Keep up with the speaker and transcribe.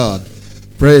God.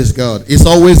 Praise God. It's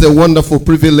always a wonderful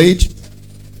privilege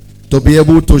to be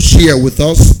able to share with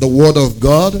us the Word of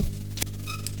God.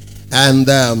 And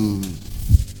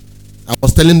I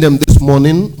was telling them this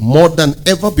morning, more than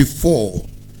ever before,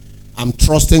 I'm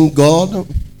trusting God.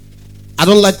 I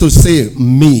don't like to say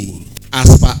me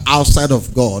as per outside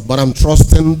of God, but I'm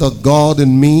trusting the God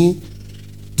in me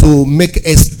to make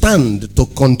a stand to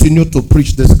continue to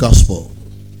preach this gospel.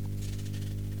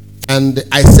 And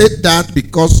I said that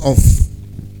because of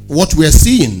what we're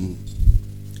seeing,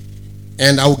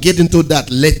 and I'll get into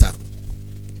that later.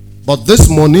 But this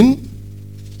morning,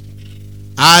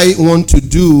 I want to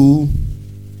do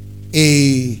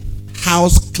a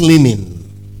house cleaning.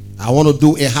 I want to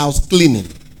do a house cleaning.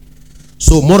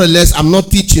 So more or less, I'm not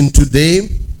teaching today.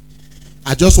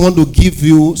 I just want to give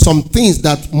you some things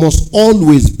that must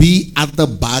always be at the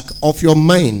back of your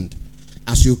mind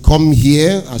as you come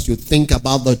here, as you think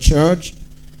about the church,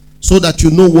 so that you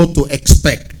know what to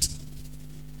expect.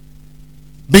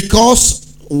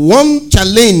 Because one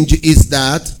challenge is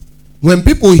that when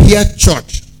people hear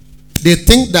church, they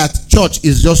think that church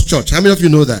is just church. How many of you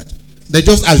know that? They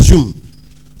just assume,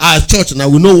 church, now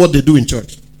we know what they do in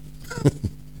church.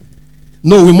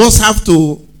 No, we must have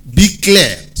to be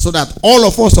clear so that all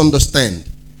of us understand.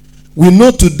 We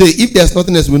know today, if there's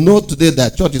nothing else, we know today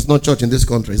that church is not church in this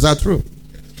country. Is that true?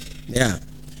 Yeah.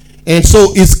 And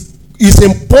so it's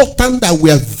important that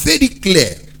we are very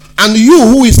clear. And you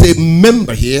who is a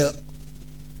member here,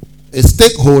 a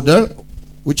stakeholder,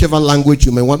 whichever language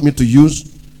you may want me to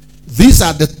use, these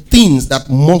are the things that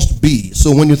must be.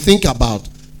 So when you think about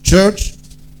church,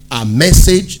 our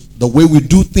message, the way we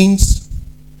do things,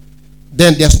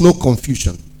 then there's no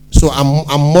confusion. So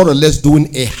I'm more or less doing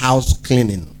a house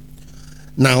cleaning.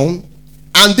 Now,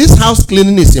 and this house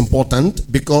cleaning is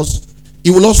important because it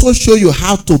will also show you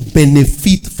how to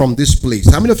benefit from this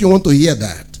place. How many of you want to hear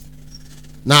that?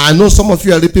 Now, I know some of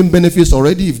you are reaping benefits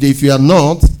already. If you are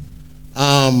not,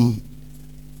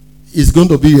 it's going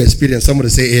to be your experience. Somebody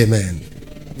say amen.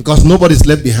 Because nobody's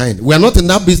left behind. We are not in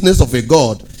that business of a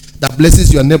God that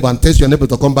blesses your neighbor and tells your neighbor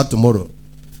to come back tomorrow.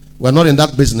 We're not in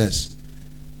that business.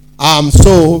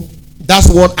 So that's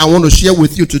what I want to share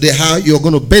with you today, how you're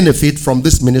going to benefit from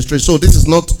this ministry. So this is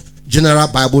not general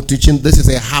Bible teaching. This is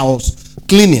a house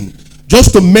cleaning.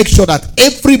 Just to make sure that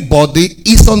everybody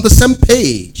is on the same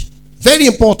page. Very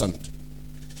important.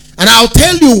 And I'll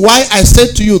tell you why I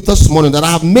said to you this morning that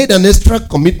I have made an extra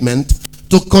commitment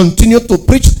to continue to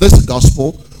preach this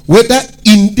gospel, whether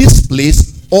in this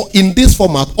place or in this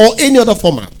format or any other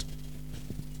format.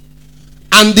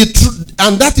 And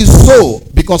that is so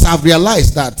because I've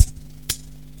realized that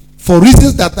for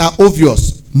reasons that are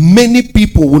obvious, many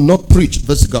people will not preach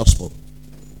this gospel.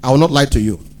 I will not lie to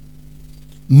you.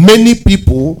 Many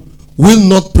people will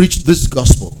not preach this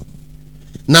gospel.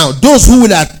 Now, those who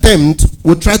will attempt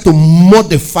will try to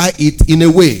modify it in a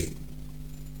way.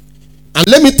 And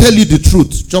let me tell you the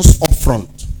truth, just up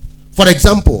front. For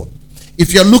example,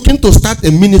 if you're looking to start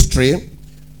a ministry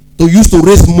to use to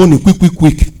raise money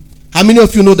quick, how many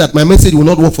of you know that my message will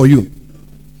not work for you?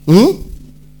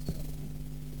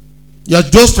 You're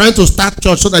just trying to start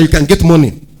church so that you can get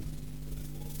money.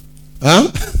 Huh?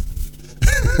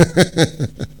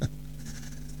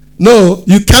 No,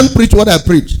 you can't preach what I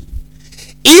preach.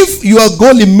 If your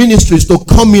goal in ministry is to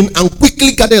come in and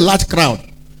quickly gather a large crowd,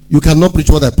 you cannot preach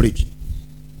what I preach.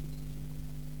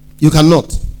 You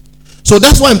cannot. So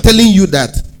that's why I'm telling you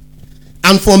that.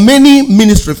 And for many,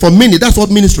 that's what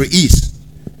ministry is.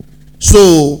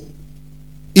 So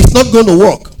it's not going to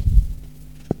work.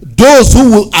 Those who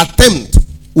will attempt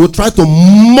will try to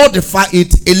modify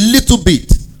it a little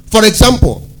bit. For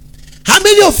example, how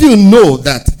many of you know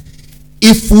that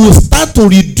if we start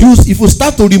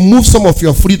to remove some of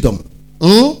your freedom,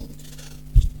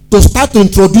 to start to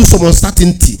introduce some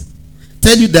uncertainty,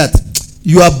 tell you that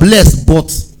you are blessed,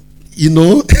 but,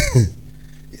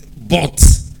 but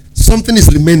something is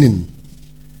remaining.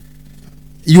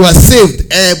 You are saved,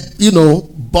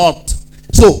 but.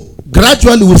 So,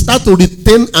 gradually we'll start to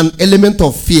retain an element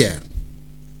of fear.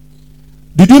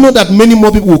 Did you know that many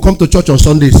more people will come to church on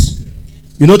Sundays?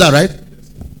 You know that, right?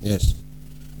 Yes.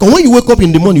 Because when you wake up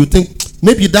in the morning, you think,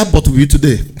 maybe that bottle will be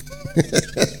today.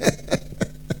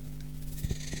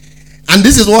 And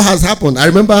this is what has happened. I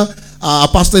remember a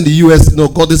pastor in the US,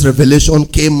 got this revelation,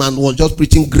 came and was just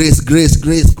preaching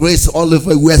grace all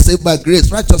over. We are saved by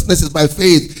grace. Righteousness is by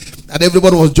faith. And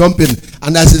everybody was jumping.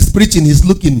 And as he's preaching, he's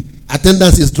looking.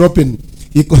 Attendance is dropping.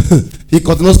 He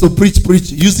continues to preach.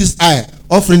 Use his eye.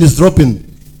 Offering is dropping.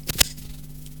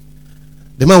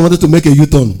 The man wanted to make a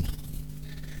U-turn.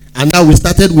 And now we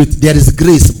started with there is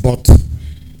grace, but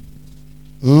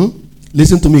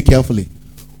listen to me carefully.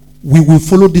 We will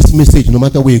follow this message no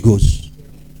matter where it goes.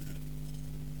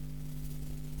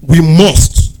 We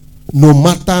must, no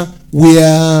matter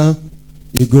where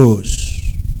it goes.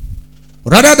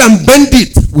 Rather than bend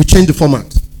it, we change the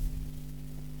format.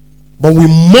 But we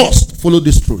must follow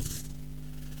this truth.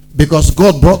 Because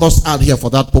God brought us out here for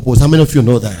that purpose. How many of you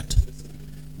know that?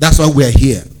 That's why we are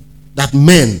here. That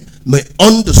men may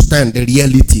understand the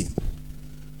reality.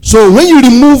 So when you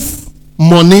remove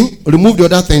money, remove the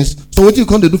other things, so what you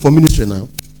can do for ministry now?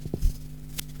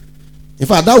 In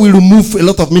fact, that will remove a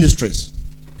lot of ministries.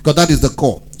 Because that is the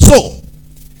core. So,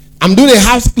 I'm doing a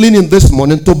house cleaning this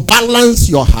morning to balance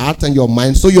your heart and your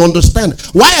mind so you understand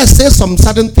why I say some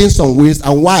certain things some ways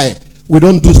and why we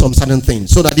don't do some certain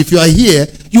things. So that if you are here,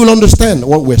 you will understand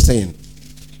what we're saying.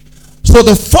 So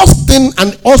the first thing,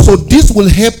 and also this will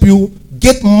help you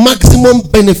get maximum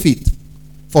benefit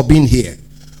for being here.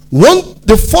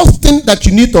 The first thing that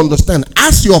you need to understand,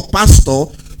 as your pastor,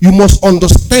 you must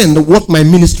understand what my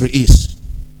ministry is.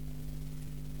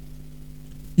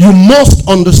 You must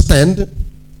understand.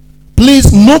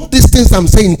 Please note these things I'm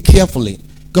saying carefully,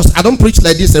 because I don't preach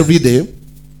like this every day.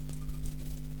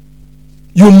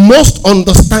 You must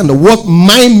understand what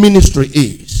my ministry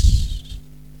is,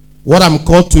 what I'm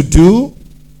called to do,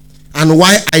 and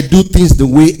why I do things the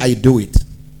way I do it.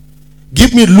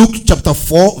 Give me Luke chapter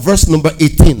 4, verse number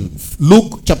 18.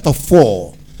 Luke chapter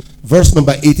 4, verse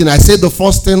number 18. I said the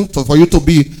first thing for you to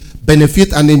be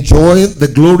benefit and enjoy the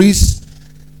glories,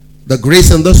 the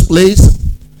grace in this place,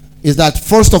 is that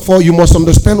first of all, you must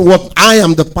understand what I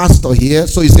am the pastor here.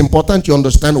 So it's important you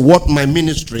understand what my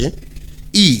ministry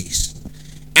is.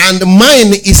 And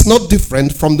mine is not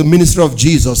different from the ministry of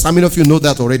Jesus. How many of you know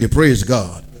that already? Praise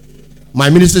God. My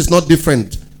ministry is not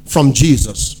different from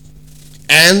Jesus.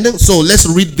 And so let's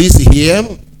read this here.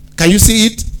 Can you see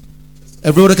it?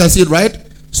 Everybody can see it, right?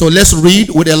 So let's read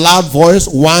with a loud voice.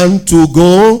 1, 2,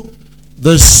 go.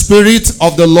 The Spirit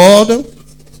of the Lord.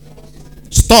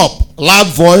 Stop. Loud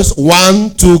voice.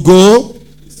 1, 2, go.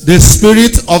 The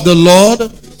Spirit of the Lord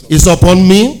is upon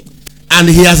me, and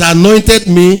He has anointed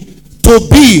me to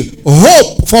be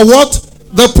hope for what?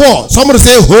 The poor. Somebody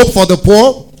say hope for the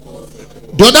poor.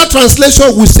 The other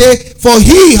translation will say, for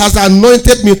He has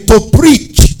anointed me to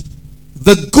preach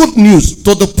the good news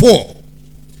to the poor.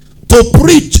 To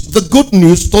preach the good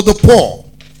news to the poor.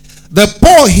 The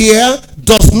poor here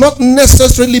does not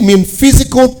necessarily mean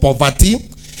physical poverty.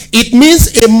 It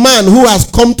means a man who has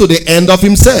come to the end of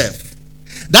himself.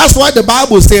 That's why the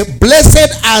Bible says,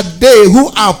 blessed are they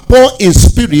who are poor in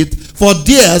spirit, for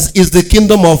theirs is the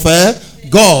kingdom of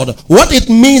God. What it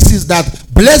means is that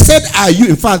blessed are you.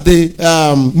 In fact, the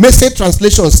Message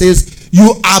translation says,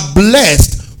 you are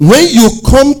blessed when you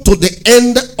come to the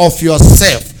end of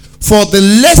yourself. For the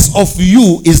less of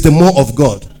you is the more of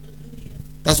God.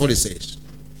 That's what it says.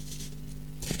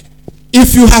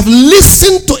 If you have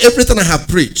listened to everything I have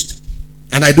preached,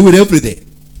 and I do it every day,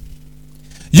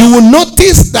 you will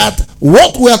notice that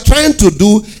what we are trying to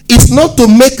do is not to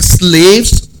make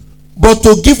slaves, but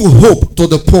to give hope to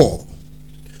the poor.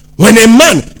 When a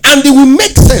man, and it will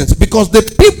make sense, because the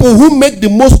people who make the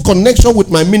most connection with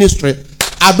my ministry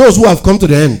are those who have come to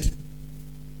the end.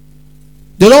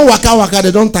 They don't waka,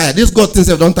 they don't tire. These God things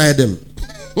don't tire them.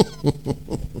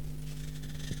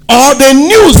 Or they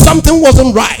knew something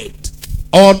wasn't right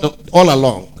all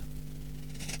along.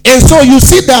 And so you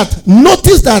see that,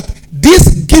 notice that this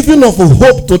giving of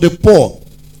hope to the poor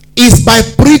is by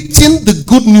preaching the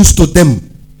good news to them.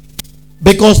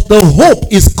 Because the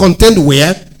hope is contained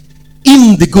where?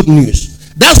 In the good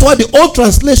news. That's why the old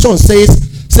translation says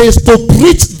to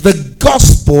preach the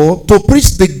gospel, to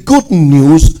preach the good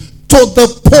news to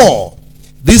the poor.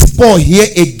 This poor here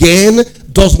again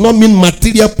does not mean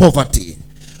material poverty.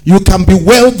 You can be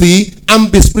wealthy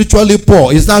and be spiritually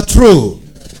poor. Is that true?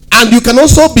 And you can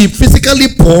also be physically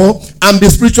poor and be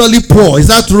spiritually poor. Is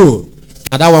that true?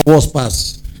 And that one was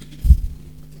past.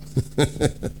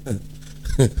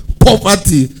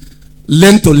 Poverty,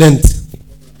 length to length.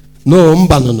 No.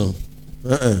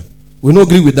 We don't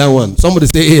agree with that one. Somebody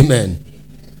say amen.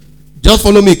 Just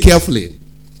follow me carefully.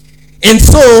 And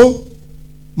so,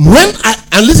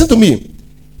 and listen to me,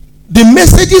 the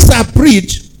messages I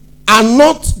preach are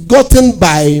not gotten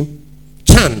by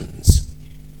chance.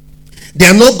 They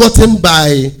are not gotten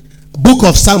by book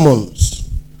of sermons,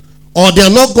 or they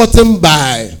are not gotten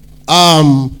by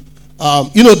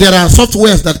there are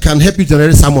softwares that can help you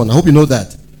generate sermon. I hope you know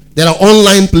that. There are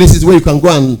online places where you can go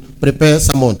and prepare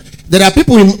sermon. There are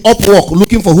people in Upwork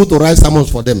looking for who to write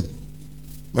sermons for them.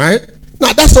 Right?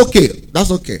 Now that's okay.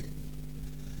 That's okay.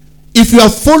 If you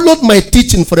have followed my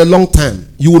teaching for a long time,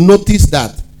 you will notice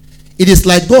that it is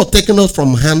like God taking us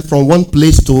from one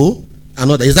place to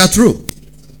another. Is that true?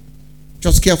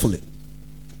 Just carefully.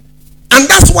 And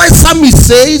that's why Psalmist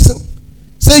says,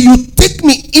 you take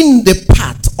me in the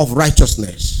path of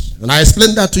righteousness. And I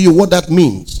explained that to you, what that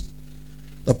means.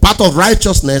 The path of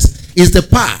righteousness is the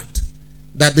path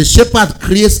that the shepherd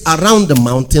creates around the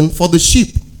mountain for the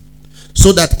sheep.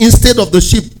 So that instead of the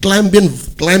sheep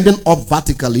climbing up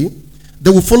vertically,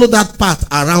 they will follow that path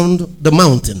around the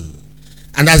mountain.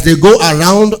 And as they go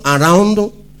around,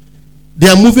 they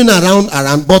are moving around,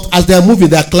 but as they are moving,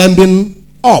 they are climbing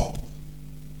up.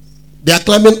 They are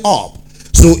climbing up.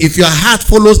 So if your heart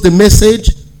follows the message,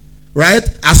 right,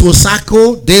 as we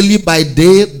circle daily by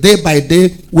day, day by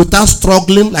day, without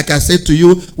struggling, like I said to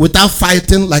you, without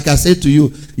fighting, like I said to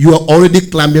you, you are already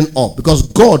climbing up, because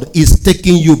God is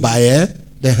taking you by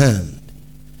the hand.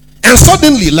 And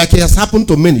suddenly, like it has happened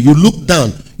to many, you look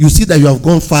down, you see that you have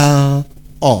gone far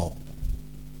up.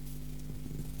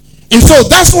 And so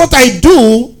that's what I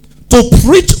do to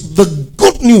preach the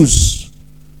good news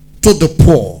to the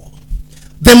poor.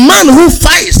 The man who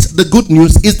fights the good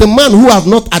news is the man who has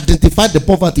not identified the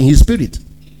poverty in his spirit.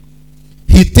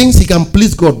 He thinks he can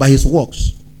please God by his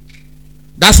works.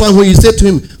 That's why when you say to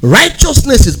him,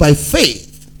 righteousness is by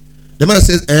faith, the man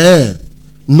says,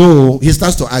 no, he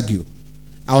starts to argue.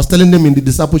 I was telling them in the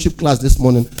discipleship class this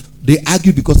morning, they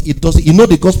argue because it doesn't,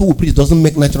 the gospel we preach doesn't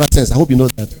make natural sense. I hope you know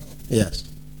that. Yes.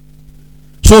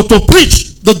 So to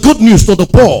preach the good news to the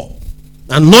poor,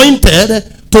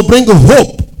 anointed to bring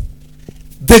hope.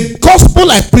 The gospel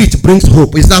I preach brings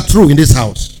hope. Is that true in this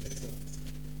house?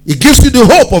 It gives you the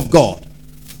hope of God.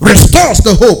 Restores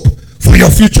the hope for your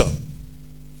future.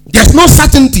 There's no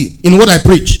certainty in what I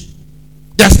preach.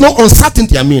 There's no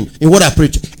uncertainty, in what I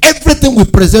preach. Everything we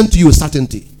present to you is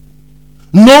certainty.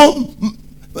 No,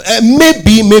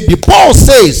 maybe. Paul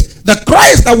says the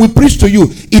Christ that we preach to you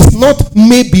is not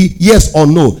maybe yes or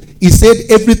no. He said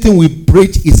everything we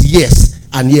preach is yes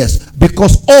and yes,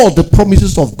 because all the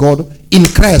promises of God in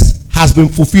Christ has been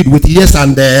fulfilled with yes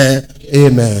and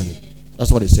amen.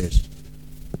 That's what it says.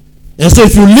 And so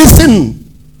if you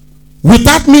listen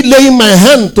without me laying my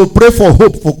hand to pray for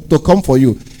hope to come for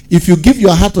you, if you give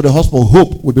your heart to the gospel,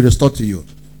 hope will be restored to you.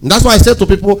 And that's why I said to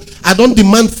people, I don't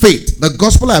demand faith. The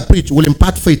gospel I preach will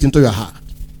impart faith into your heart.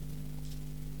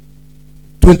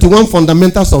 21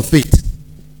 fundamentals of faith.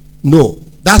 No,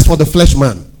 that's for the flesh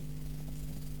man.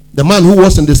 The man who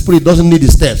walks in the spirit doesn't need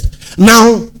his steps.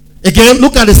 Now, again,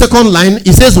 look at the second line.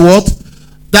 It says what?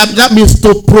 That means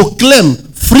to proclaim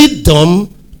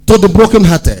freedom to the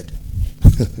brokenhearted.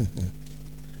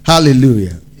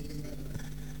 Hallelujah.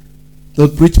 To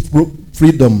preach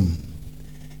freedom.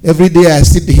 Every day I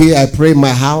sit here, I pray in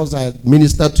my house, I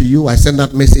minister to you, I send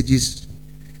out messages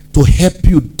to help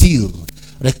you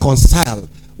reconcile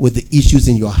with the issues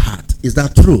in your heart. Is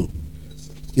that true?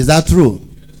 Is that true?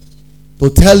 To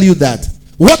tell you that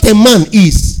what a man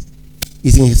is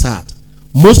in his heart.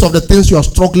 Most of the things you are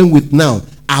struggling with now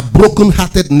are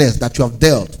broken-heartedness that you have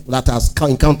dealt, that has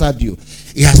encountered you.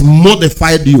 It has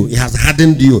modified you. It has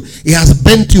hardened you. It has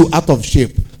bent you out of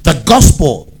shape. The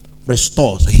gospel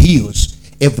restores, heals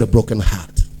every broken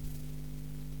heart.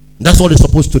 That's what it's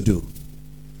supposed to do.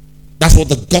 That's what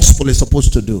the gospel is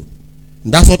supposed to do.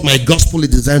 And that's what my gospel is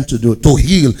designed to do, to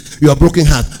heal your broken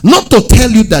heart. Not to tell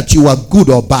you that you are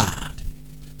good or bad,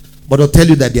 but to tell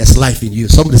you that there's life in you.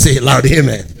 Somebody say it loud,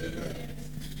 amen.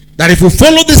 That if you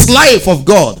follow this life of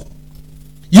God,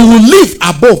 you will live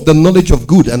above the knowledge of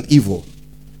good and evil.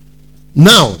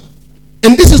 Now,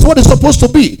 and this is what it's supposed to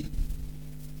be.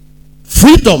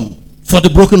 Freedom for the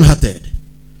brokenhearted.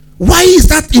 Why is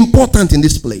that important in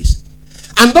this place?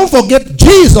 And don't forget,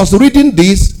 Jesus reading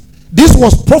this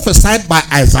was prophesied by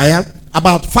Isaiah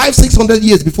about 500-600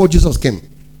 years before Jesus came.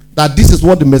 That this is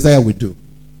what the Messiah will do.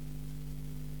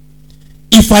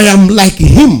 If I am like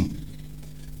him,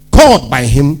 called by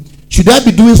him, should I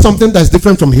be doing something that's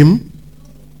different from him?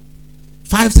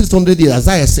 500-600 years,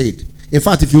 Isaiah said. In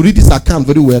fact, if you read this account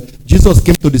very well, Jesus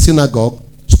came to the synagogue,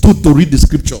 stood to read the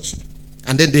scriptures.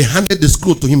 And then they handed the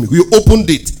scroll to him. He opened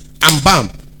it, and bam,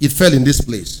 it fell in this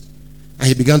place. And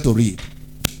he began to read.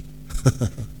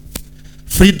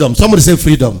 Freedom. Somebody say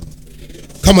freedom.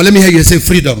 Come on, let me hear you say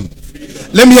freedom.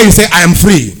 Let me hear you say, I am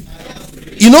free.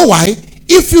 You know why?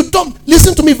 If you don't,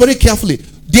 listen to me very carefully.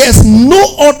 There's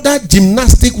no other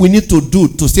gymnastic we need to do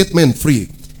to set men free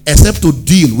except to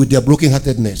deal with their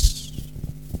brokenheartedness.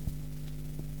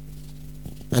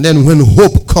 And then when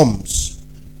hope comes,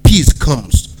 peace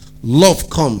comes, love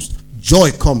comes,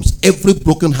 joy comes, every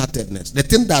brokenheartedness, the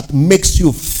thing that makes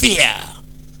you fear,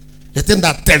 the thing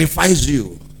that terrifies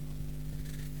you,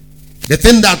 the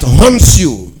thing that haunts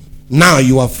you, now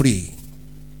you are free.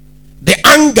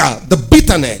 anger, the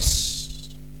bitterness,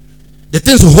 the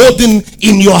things holding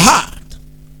in your heart,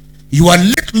 you are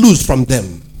let loose from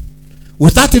them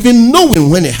without even knowing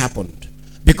when it happened,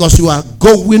 because you are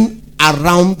going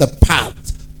around the path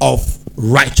of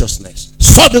righteousness.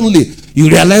 Suddenly, you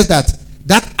realize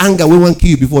that anger will want to kill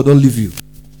you before don't leave you.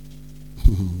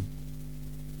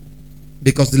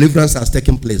 Because deliverance has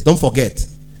taken place. Don't forget,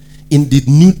 in the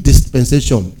new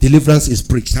dispensation, deliverance is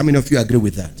preached. How many of you agree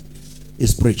with that?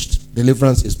 It's preached.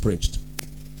 Deliverance is preached.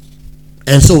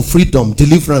 And so freedom,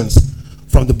 deliverance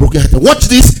from the brokenhearted. Watch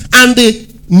this. And the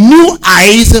new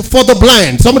eyes for the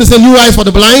blind. Somebody say new eyes for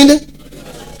the blind.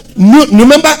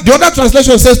 Remember, the other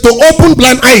translation says to open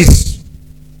blind eyes.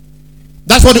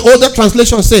 That's what the older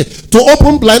translation says. To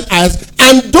open blind eyes.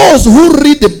 And those who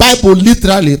read the Bible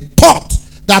literally thought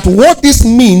that what this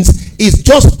means is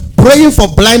just praying for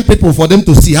blind people for them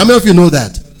to see. How many of you know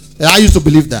that? I used to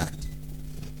believe that.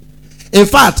 In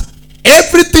fact,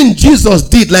 everything Jesus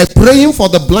did, like praying for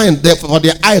the blind, for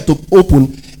their eye to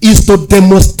open, is to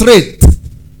demonstrate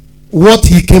what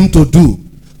he came to do.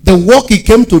 The work he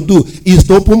came to do is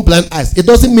to open blind eyes. It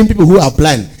doesn't mean people who are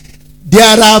blind.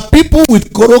 There are people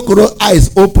with koro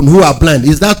eyes open who are blind.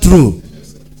 Is that true?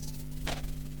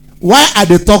 Why are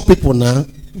they talk people now?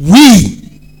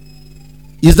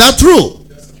 Is that true?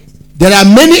 There are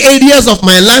many areas of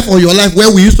my life or your life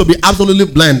where we used to be absolutely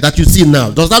blind that you see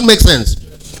now. Does that make sense?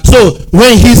 So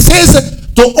when he says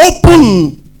to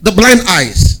open the blind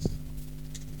eyes,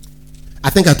 I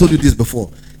think I told you this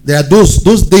before. There are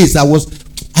those days I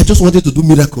just wanted to do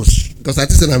miracles because I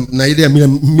just said I'm Nigeria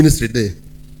ministry day.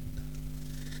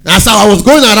 As I was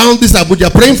going around this Abuja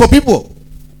praying for people,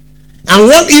 and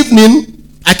one evening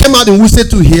I came out in Wuse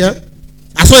to here.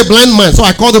 I saw a blind man, so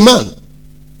I called the man.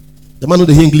 The man who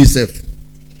the English self.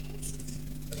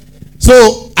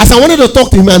 So as I wanted to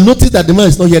talk to him, I noticed that the man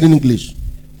is not hearing English.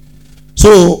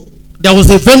 So there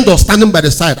was a vendor standing by the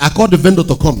side. I called the vendor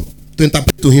to come to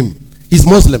interpret to him. He's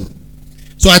Muslim.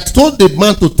 So I told the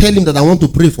man to tell him that I want to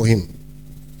pray for him.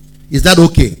 Is that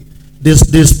okay? They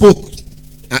spoke.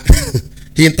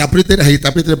 He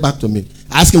interpreted back to me.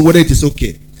 I asked him whether it is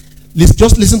okay.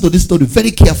 Just listen to this story very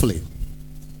carefully.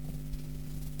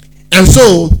 And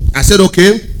so I said,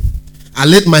 okay. I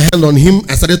laid my hand on him.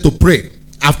 I started to pray.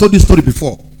 I've told this story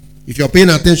before. If you're paying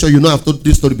attention, you know I've told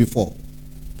this story before.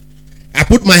 I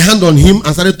put my hand on him and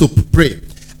started to pray.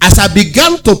 As I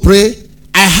began to pray,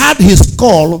 I heard his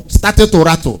skull started to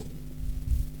rattle.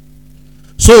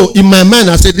 So in my mind,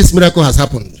 I said, this miracle has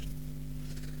happened.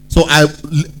 So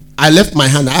I left my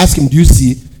hand. I asked him, do you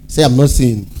see? Say, I'm not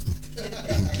seeing.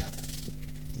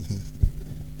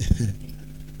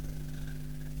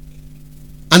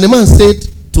 And the man said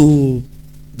to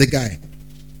the guy,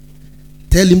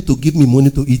 tell him to give me money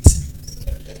to eat.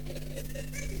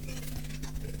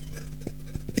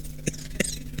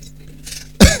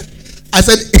 I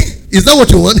said, is that what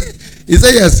you want? He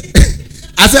said, yes.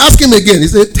 I said, ask him again. He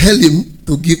said, tell him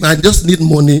to give. I just need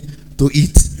money to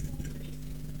eat.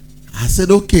 I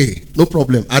said, okay, no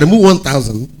problem. I removed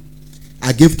 1,000.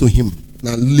 I gave to him.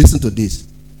 Now listen to this.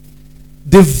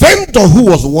 The vendor who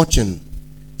was watching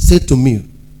said to me,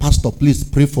 Pastor, please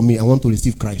pray for me. I want to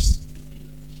receive Christ.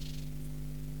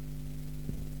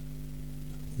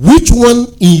 Which one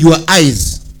in your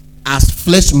eyes as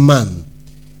flesh man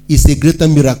is a greater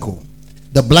miracle?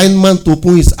 The blind man to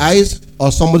open his eyes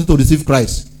or somebody to receive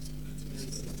Christ?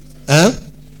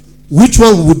 Which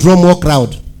one would draw more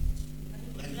crowd?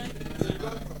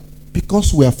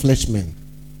 Because we are flesh men.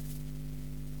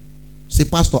 Say,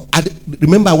 Pastor,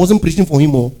 remember I wasn't preaching for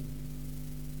him. Oh.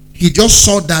 He just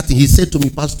saw that and he said to me,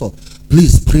 Pastor,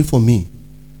 please pray for me.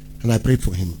 And I prayed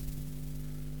for him.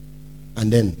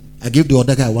 And then I gave the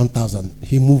other guy 1,000.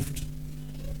 He moved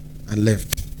and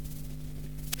left.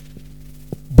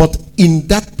 But in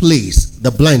that place, the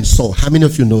blind saw. How many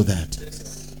of you know that?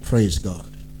 Praise God.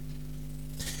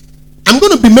 I'm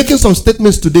going to be making some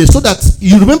statements today so that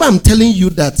you remember I'm telling you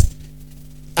that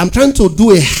I'm trying to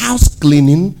do a house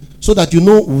cleaning so that you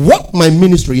know what my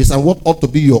ministry is and what ought to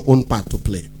be your own part to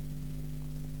play.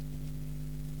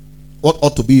 What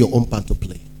ought to be your own part to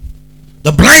play.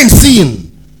 The blind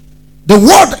seeing. The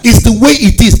world is the way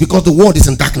it is because the world is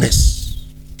in darkness.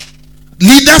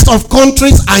 Leaders of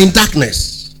countries are in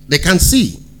darkness. They can't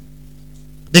see.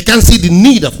 They can't see the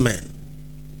need of man.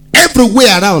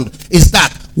 Everywhere around is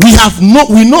that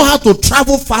we know how to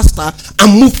travel faster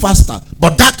and move faster,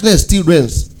 but darkness still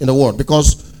reigns in the world.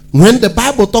 Because when the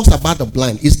Bible talks about the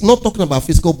blind, it's not talking about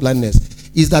physical blindness.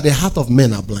 It's that the heart of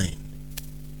men are blind.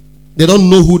 They don't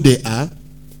know who they are,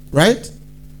 right?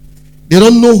 They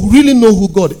don't really know who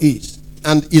God is,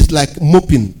 and it's like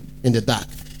moping in the dark.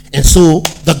 And so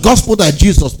the gospel that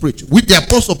Jesus preached, which the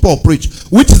apostle Paul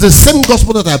preached, which is the same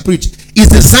gospel that I preach, is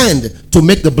designed to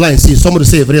make the blind see. Somebody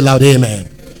say a very loud amen.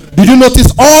 Did you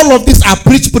notice all of these are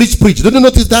preach, preach, preach? Did you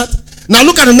notice that? Now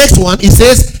look at the next one. It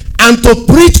says, and to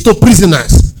preach to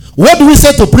prisoners. What do we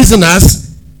say to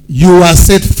prisoners? You are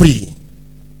set free.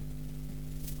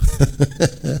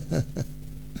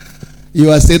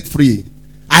 You are set free.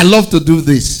 I love to do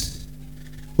this.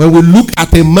 When we look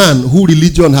at a man who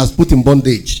religion has put in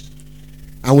bondage,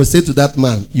 and we say to that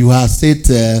man, you are set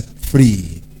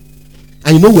free.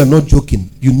 And you know we're not joking.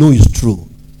 You know it's true.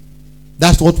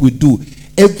 That's what we do.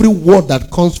 Every word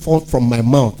that comes forth from my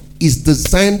mouth is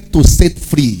designed to set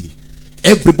free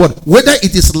everybody. Whether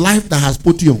it is life that has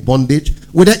put you in bondage,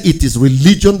 whether it is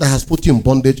religion that has put you in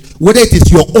bondage, whether it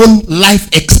is your own life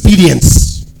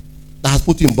experience that has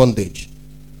put you in bondage.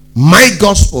 My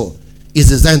gospel is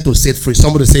designed to set free.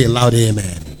 Somebody say a loud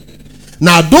amen.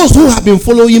 Now, those who have been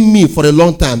following me for a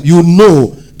long time, you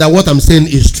know that what I'm saying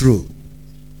is true.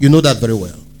 You know that very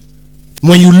well.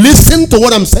 When you listen to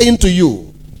what I'm saying to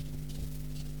you,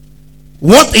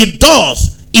 what it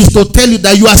does is to tell you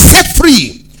that you are set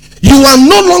free. You are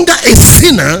no longer a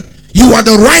sinner. You are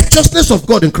the righteousness of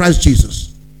God in Christ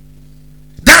Jesus.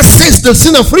 That sets the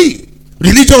sinner free.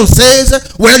 Religion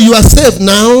says, well, you are saved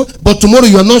now, but tomorrow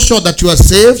you are not sure that you are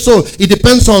saved. So it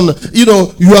depends on,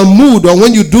 your mood, or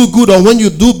when you do good or when you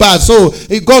do bad. So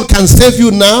God can save you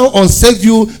now, or save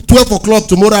you 12 o'clock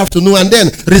tomorrow afternoon, and then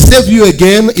resave you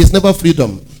again. It's never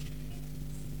freedom.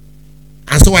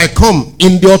 And so I come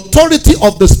in the authority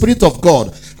of the Spirit of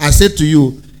God. I say to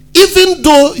you, even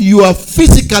though you are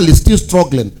physically still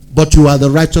struggling, but you are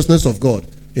the righteousness of God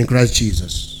in Christ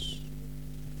Jesus.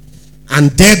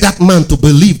 And dare that man to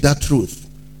believe that truth.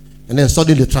 And then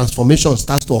suddenly transformation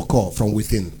starts to occur from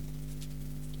within.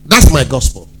 That's my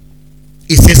gospel.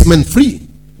 It sets men free.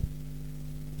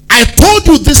 I told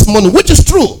you this morning, which is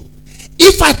true.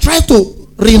 If I try to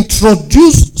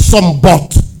reintroduce some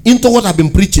but into what I've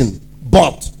been preaching,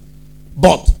 but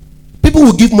people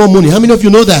will give more money. How many of you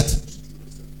know that?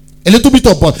 A little bit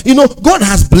of but. God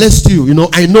has blessed you.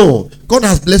 I know. God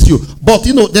has blessed you. But,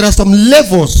 there are some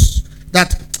levels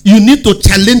that you need to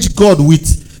challenge God with.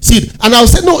 See, and I'll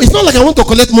say, no, it's not like I want to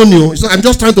collect money. I'm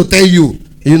just trying to tell you,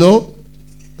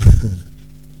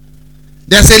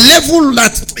 There's a level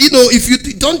that, if you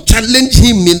don't challenge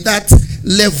him in that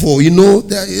level,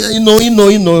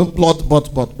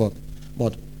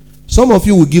 but some of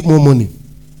you will give more money.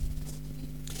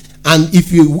 And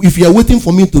if you are waiting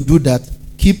for me to do that,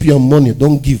 keep your money,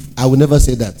 don't give. I will never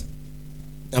say that.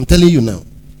 I'm telling you now.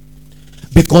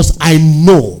 Because I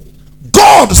know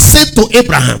God said to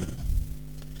Abraham,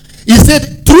 he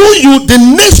said, through you the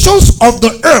nations of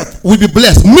the earth will be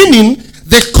blessed. Meaning,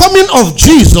 the coming of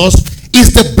Jesus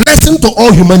is the blessing to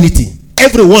all humanity.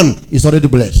 Everyone is already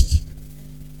blessed.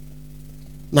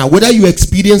 Now, whether you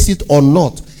experience it or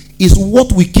not is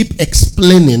what we keep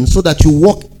explaining, so that you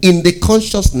walk in the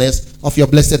consciousness of your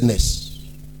blessedness.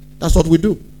 That's what we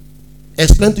do.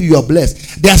 Explain to you are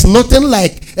blessed. There's nothing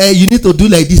like you need to do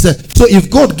like this. So if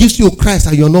God gives you Christ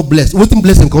and you're not blessed, what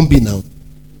blessing can be now?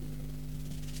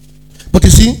 But you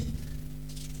see,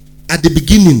 at the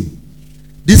beginning,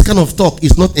 this kind of talk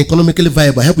is not economically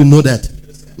viable. I hope you know that.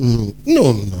 No.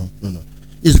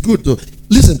 It's good to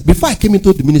listen. Before I came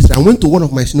into the ministry, I went to one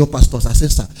of my senior pastors. I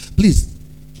said, sir, please,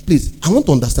 I want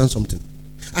to understand something.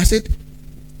 I said,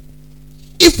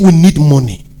 if we need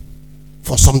money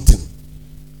for something,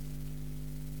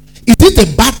 is it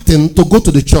a bad thing to go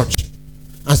to the church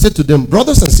and say to them,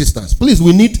 brothers and sisters, please,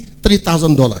 we need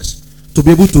 $3,000 to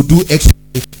be able to do X,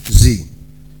 Z.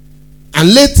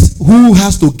 And let who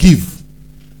has to give,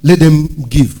 let them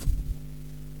give.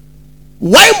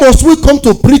 Why must we come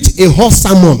to preach a whole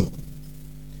sermon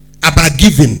about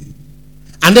giving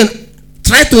and then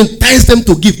try to entice them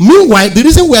to give? Meanwhile, the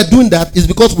reason we are doing that is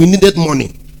because we needed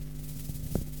money.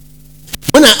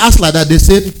 When I asked like that, they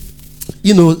said,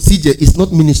 CJ, it's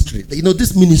not ministry.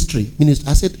 This ministry.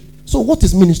 I said, so what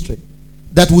is ministry?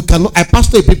 That we cannot. I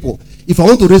pastor people. If I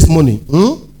want to raise money,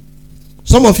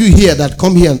 some of you here that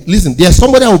come here and listen, there's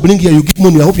somebody I will bring here. You give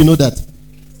money. I hope you know that.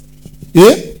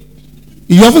 Yeah,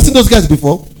 you haven't seen those guys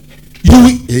before.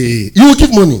 You will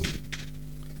give money.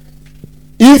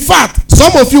 In fact,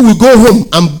 some of you will go home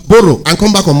and borrow and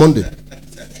come back on Monday.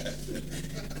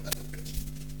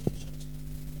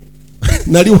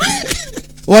 Now,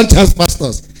 one chance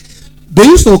pastors, they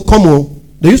used to come.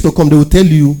 They will tell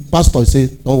you, pastor, say,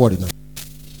 don't worry now.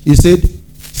 He said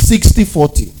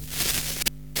 60-40.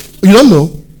 You don't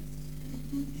know?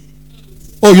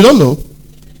 Oh, you don't know?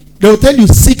 They will tell you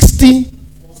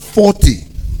 60-40.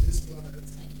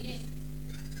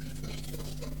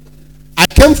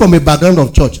 came from a background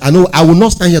of church, I know I will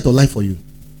not stand here to lie for you.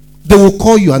 They will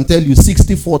call you and tell you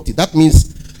 60-40. That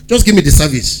means just give me the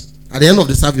service. At the end of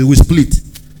the service, we split.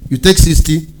 You take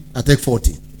 60, I take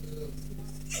 40.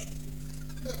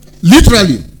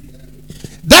 Literally.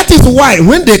 That is why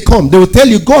when they come, they will tell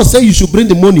you, God said you should bring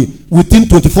the money within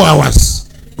 24 hours.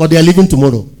 Because they are leaving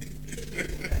tomorrow.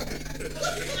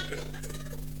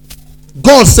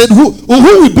 God said, who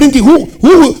will bring it? Who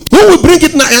will bring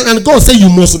it now? And God said you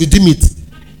must redeem it.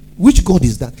 Which God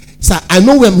is that? Sir, I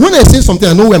know when I say something,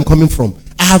 I know where I'm coming from.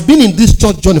 I have been in this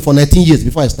church journey for 19 years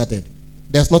before I started.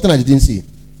 There's nothing I didn't see.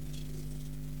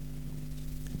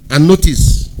 And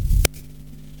notice,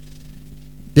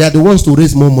 they are the ones to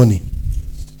raise more money.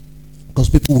 Because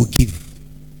people will give.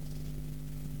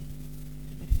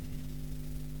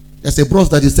 There's a bros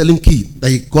that is selling key that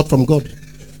he got from God.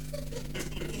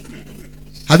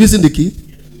 Have you seen the key?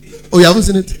 Oh, you haven't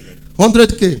seen it?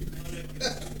 100K.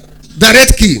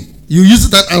 Direct key. You use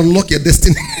that and unlock your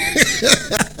destiny.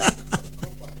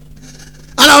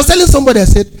 And I was telling somebody, I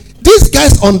said, these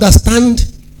guys understand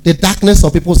the darkness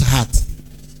of people's heart.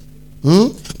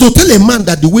 To tell a man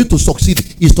that the way to succeed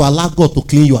is to allow God to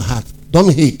clean your heart.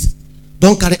 Don't hate.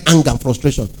 Don't carry anger and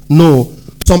frustration. No.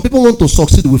 Some people want to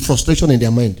succeed with frustration in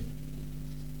their mind.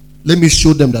 Let me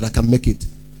show them that I can make it.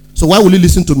 So why will you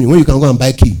listen to me when you can go and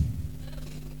buy key?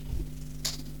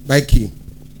 Buy key.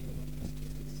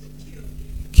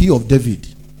 Key of David.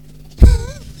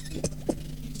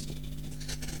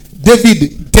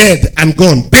 David dead and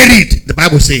gone, buried, the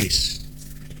Bible says.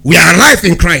 We are alive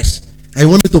in Christ. I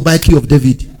want me to buy key of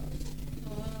David.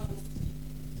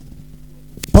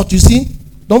 But you see,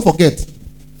 don't forget,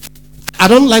 I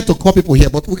don't like to call people here,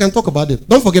 but we can talk about it.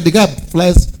 Don't forget, the guy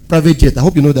flies private jet. I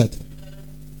hope you know that.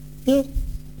 Yeah.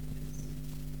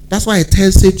 That's why I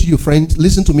say to you, friend,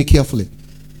 listen to me carefully.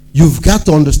 You've got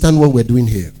to understand what we're doing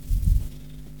here.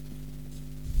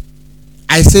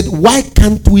 I said, why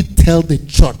can't we tell the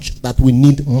church that we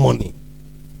need money?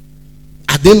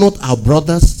 Are they not our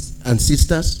brothers and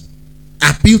sisters?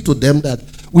 Appeal to them that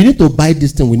we need to buy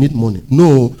this thing, we need money.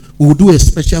 No, we'll do a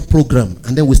special program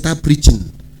and then we start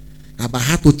preaching about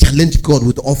how to challenge God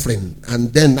with offering.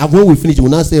 And then when we finish,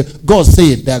 we'll now say, God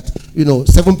said that,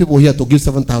 7 people here to give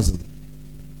 7,000.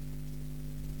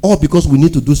 All because we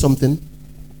need to do something.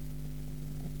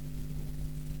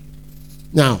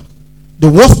 Now, the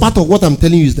worst part of what I'm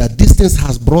telling you is that distance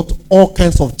has brought all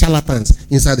kinds of charlatans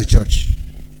inside the church.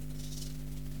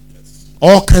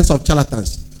 All kinds of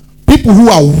charlatans. People who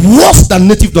are worse than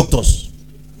native doctors.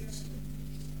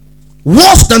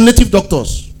 Worse than native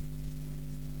doctors.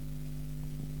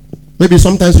 Maybe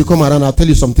sometimes you come around, I'll tell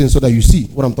you something so that you see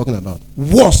what I'm talking about.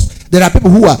 Worse. There are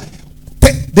people who are,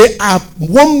 they are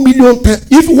 1 million times.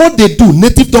 If what they do,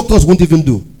 native doctors won't even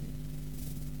do.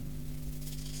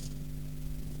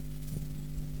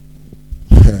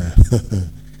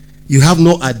 You have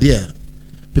no idea.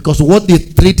 Because what they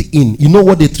trade in, you know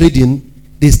what they trade in?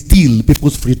 They steal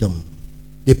people's freedom.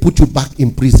 They put you back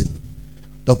in prison.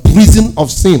 The prison of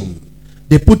sin.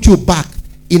 They put you back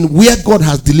in where God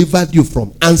has delivered you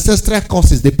from. Ancestral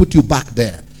curses, they put you back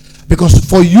there. Because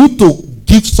for you to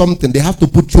give something, they have to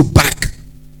put you back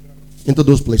into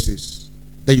those places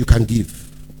that you can give.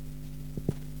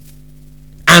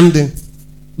 And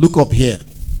look up here.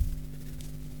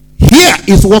 Here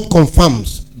is what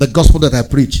confirms the gospel that I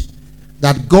preach.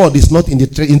 That God is not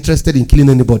interested in killing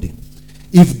anybody.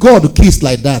 If God kills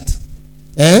like that,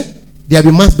 there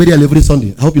will be mass burial every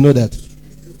Sunday. I hope you know that.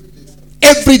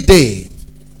 Every day.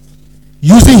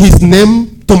 Using his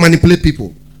name to manipulate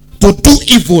people. To do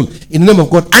evil in the name of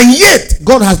God. And yet,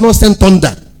 God has not sent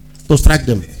thunder to strike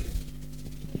them.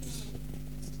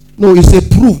 No, it's a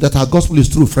proof that our gospel is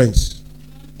true, friends.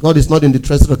 God is not in the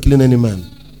interest of killing any man.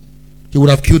 He would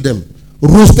have killed them.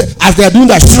 Roasted. As they are doing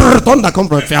that, thunder comes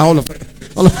from all of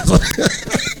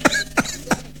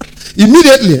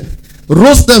immediately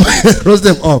roast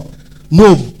them up.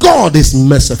 No, God is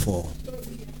merciful.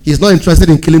 He's not interested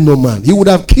in killing no man. He would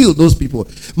have killed those people.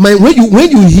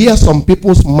 When you hear some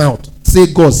people's mouth say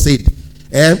God said,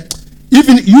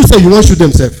 even you say you want to shoot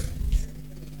themselves,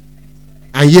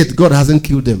 and yet God hasn't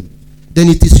killed them, then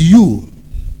it is you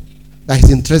that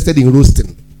is interested in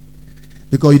roasting,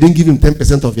 because you didn't give him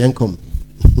 10% of your income.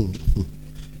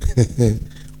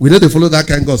 We need to follow that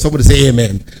kind of God. Somebody say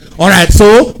amen. All right,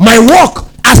 so my work,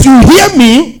 as you hear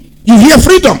me, you hear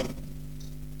freedom.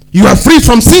 You are free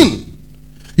from sin.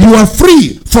 You are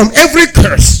free from every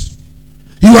curse.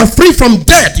 You are free from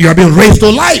death. You have been raised to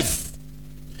life.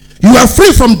 You are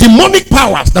free from demonic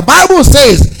powers. The Bible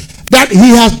says that he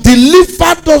has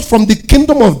delivered us from the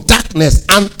kingdom of darkness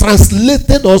and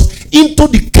translated us into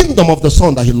the kingdom of the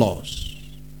Son that he loves.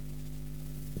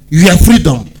 You have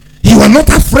freedom. You are not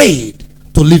afraid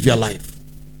to live your life.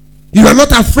 You are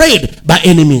not afraid by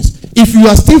any means. If you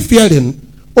are still fearing,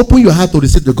 open your heart to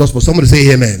receive the gospel. Somebody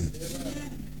say amen.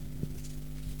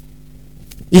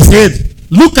 He said,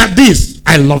 look at this.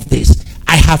 I love this.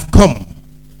 I have come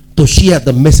to share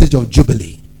the message of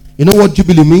Jubilee. You know what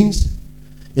Jubilee means?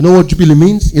 You know what Jubilee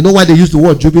means? You know why they use the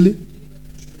word Jubilee?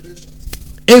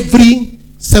 Every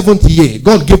 7th year,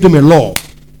 God gave them a law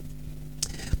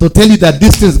to tell you that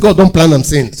these things, God don't plan them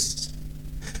since.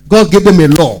 God gave them a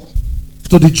law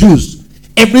to the Jews.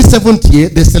 Every 7th year,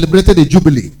 they celebrated a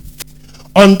Jubilee.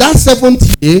 On that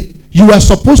 7th year, you are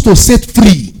supposed to set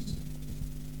free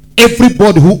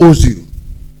everybody who owes you.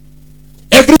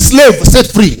 Every slave set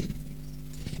free.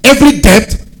 Every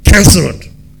debt cancelled.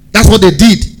 That's what they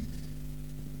did.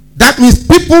 That means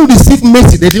people receive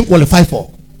mercy they didn't qualify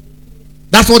for.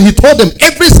 That's what he told them.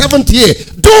 Every 7th year,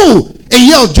 do a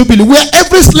year of Jubilee where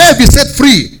every slave is set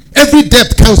free, every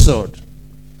debt cancelled.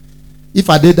 If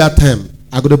I did that time,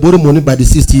 I could have borrowed money by the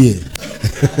 6th year.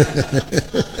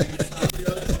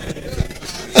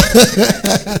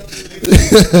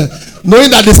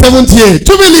 Knowing that the 7th year,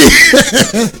 Jubilee.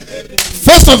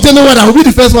 1st of January, I will be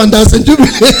the first one dancing Jubilee.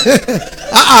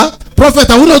 Prophet,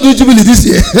 I will not do Jubilee this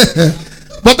year.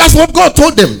 But that's what God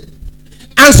told them.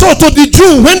 And so to the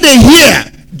Jew, when they hear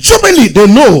Jubilee, they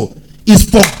know is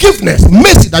forgiveness,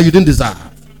 mercy that you didn't deserve.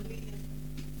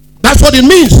 That's what it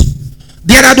means.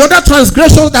 There are the other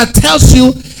transgressions that tells you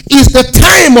is the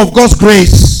time of God's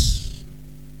grace.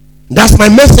 That's my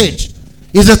message.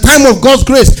 It's the time of God's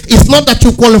grace. It's not that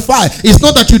you qualify. It's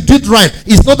not that you did right.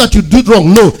 It's not that you did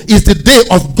wrong. No, it's the day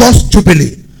of God's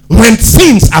Jubilee when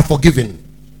sins are forgiven.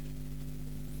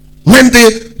 When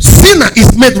the sinner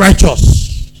is made righteous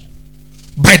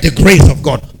by the grace of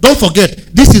God. Don't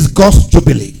forget, this is God's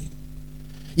Jubilee.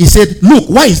 He said, look,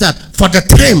 why is that? For the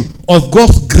time of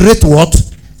God's great what?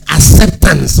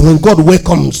 Acceptance, when God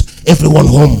welcomes everyone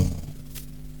home.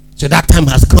 So that time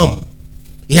has come.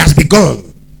 It has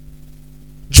begun.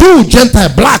 Jew,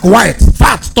 Gentile, black, white,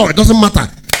 fat, tall, it doesn't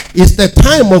matter. It's the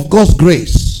time of God's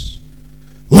grace.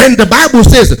 When the Bible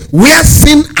says, where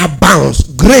sin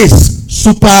abounds, grace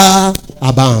super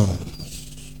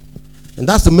abounds. And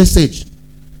that's the message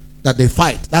that they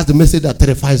fight. That's the message that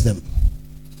terrifies them.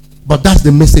 But that's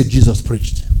the message Jesus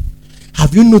preached.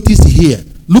 Have you noticed here?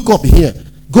 Look up here.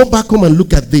 Go back home and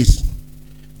look at this.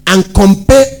 And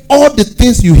compare all the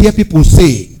things you hear people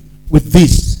say with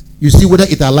this. You see whether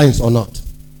it aligns or not.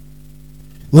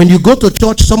 When you go to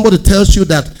church, somebody tells you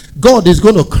that God is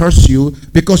going to curse you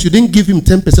because you didn't give him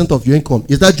 10% of your income.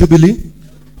 Is that Jubilee?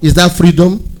 Is that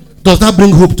freedom? Does that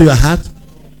bring hope to your heart?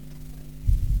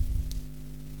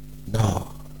 No.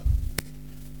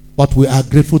 But we are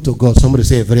grateful to God. Somebody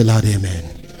say a very loud amen.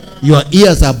 Your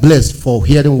ears are blessed for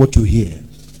hearing what you hear.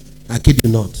 I kid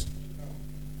you not.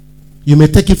 You may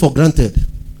take it for granted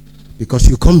because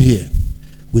you come here.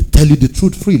 We tell you the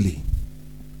truth freely.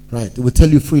 Right? We tell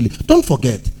you freely. Don't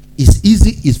forget, it's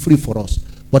easy, it's free for us.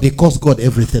 But it costs God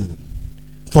everything.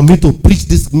 For me to preach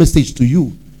this message to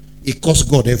you, it costs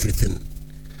God everything.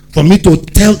 For me to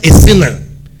tell a sinner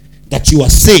that you are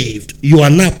saved, you are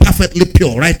now perfectly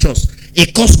pure, righteous,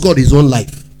 it costs God his own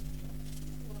life.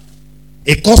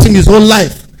 It costs him his own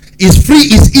life. It's free,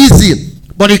 it's easy.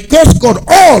 But it cost God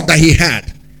all that he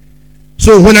had.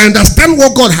 So when I understand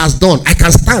what God has done, I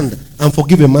can stand and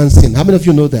forgive a man's sin. How many of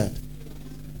you know that?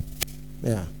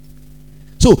 Yeah.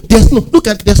 So there's no, look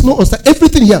at, there's no,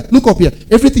 everything here, look up here.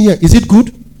 Everything here, is it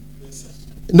good?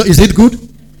 No, is it good?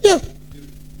 Yeah.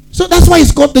 So that's why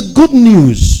it's called the good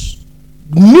news.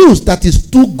 News that is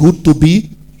too good to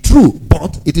be true,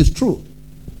 but it is true.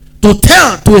 To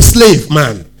tell to a slave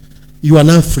man, you are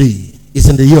now free. It's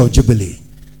in the year of Jubilee.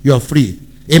 You are free.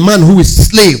 A man who is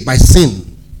slave by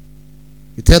sin,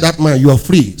 you tell that man, you are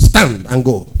free. Stand and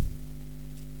go.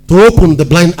 To open the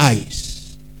blind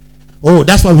eyes. Oh,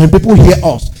 that's why when people hear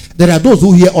us, there are those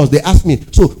who hear us, they ask me,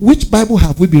 so which Bible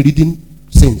have we been reading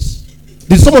since?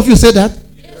 Did some of you say that?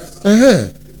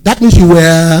 Yes. That means you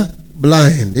were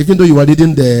blind, even though you were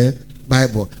reading the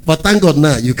Bible. But thank God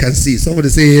now you can see. Somebody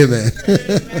say amen.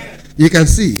 You can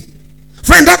see.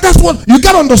 Friend, that's what you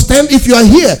got to understand. If you are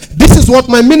here, this is what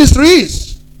my ministry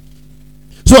is.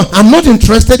 So I'm not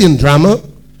interested in drama.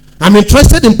 I'm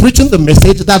interested in preaching the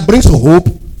message that brings hope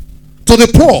to the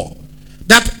poor,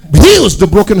 that heals the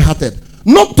brokenhearted,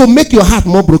 not to make your heart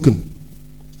more broken.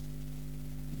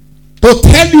 To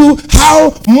tell you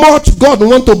how much God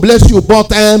wants to bless you, but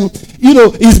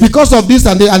it's because of this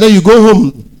and then you go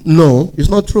home. No, it's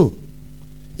not true.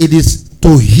 It is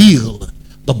to heal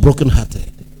the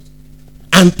brokenhearted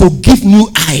and to give new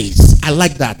eyes. I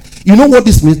like that. You know what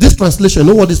this means? This translation,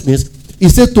 you know what this means? It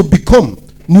says to become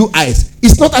new eyes.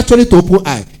 It's not actually to open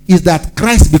eye. It's that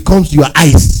Christ becomes your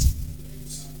eyes.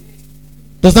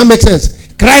 Does that make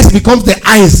sense? Christ becomes the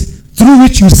eyes through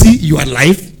which you see your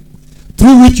life,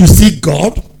 through which you see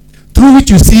God, through which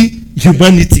you see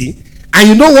humanity. And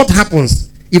you know what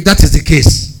happens if that is the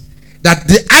case? That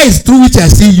the eyes through which I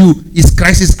see you is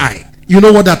Christ's eye. You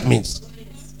know what that means?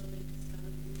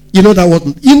 You know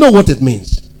what it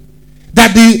means?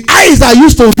 That the eyes I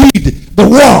used to read the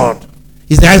world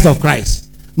is the eyes of Christ.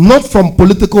 Not from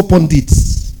political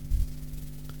pundits.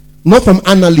 Not from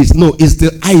analysts. No, it's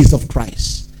the eyes of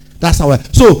Christ. That's how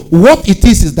so what it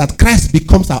is that Christ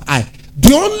becomes our eye.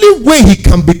 The only way he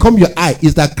can become your eye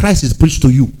is that Christ is preached to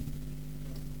you.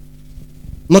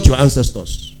 Not your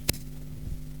ancestors.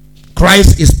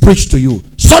 Christ is preached to you.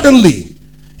 Suddenly,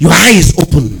 your eye is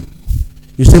open.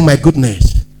 You say, my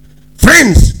goodness.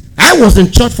 Friends, I was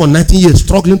in church for 19 years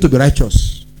struggling to be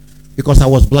righteous because I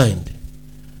was blind.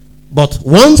 But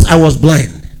once I was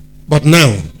blind, but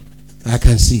now I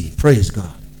can see. Praise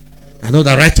God. I know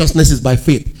that righteousness is by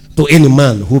faith to any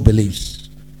man who believes.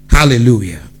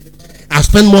 Hallelujah. I'll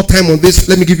spend more time on this.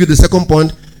 Let me give you the second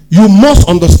point. You must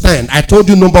understand. I told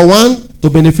you, number one, to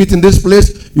benefit in this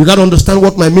place, you got to understand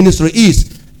what my ministry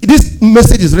is. This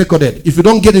message is recorded. If you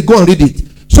don't get it, go and read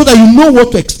it so that you know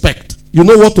what to expect. You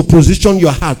know what to position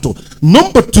your heart to.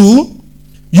 Number two,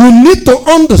 you need to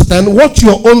understand what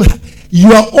your own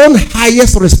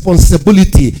highest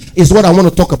responsibility is. What I want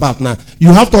to talk about now.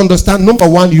 You have to understand, number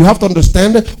one, you have to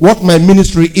understand what my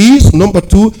ministry is. Number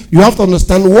two, you have to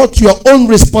understand what your own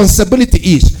responsibility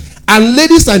is. And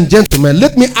ladies and gentlemen,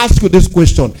 let me ask you this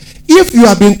question. If you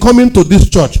have been coming to this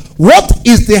church, what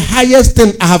is the highest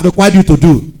thing I have required you to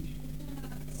do?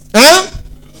 Huh?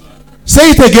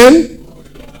 Say it again.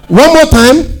 One more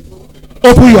time.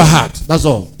 Open your heart. That's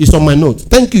all. It's on my notes.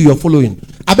 Thank you. You're following.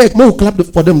 I beg, more clap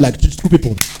for them like two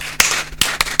people.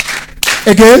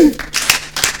 Again.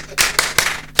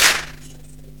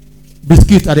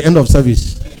 Biscuit at the end of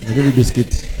service.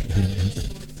 Biscuit.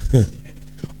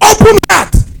 Open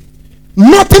heart.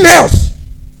 Nothing else.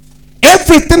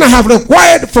 Everything I have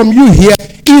required from you here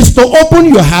is to open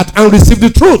your heart and receive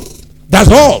the truth.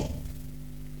 That's all.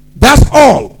 That's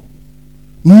all.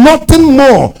 Nothing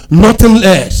more, nothing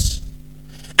less.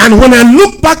 And when I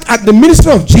look back at the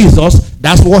ministry of Jesus,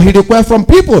 that's what he requires from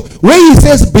people. When he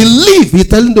says believe, he's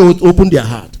telling them to open their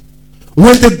heart.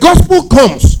 When the gospel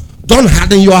comes, don't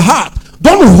harden your heart.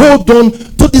 Don't hold on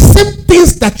to the same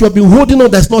things that you have been holding on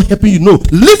that's not helping you. No,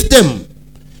 leave them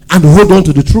and hold on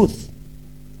to the truth.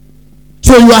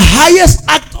 So your highest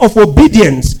act of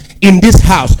obedience in this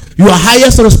house, your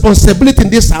highest responsibility in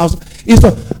this house is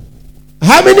to...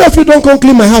 How many of you don't come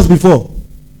clean my house before?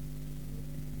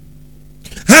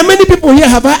 How many people here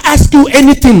have I asked you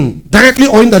anything directly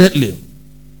or indirectly?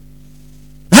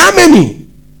 How many?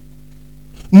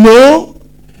 No,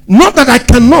 not that I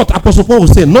cannot. Apostle Paul will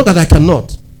say, not that I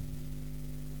cannot.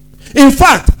 In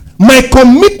fact, my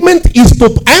commitment is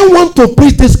to, I want to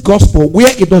preach this gospel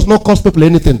where it does not cost people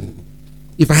anything.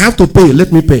 If I have to pay,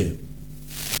 let me pay.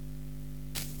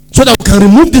 So that we can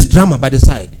remove this drama by the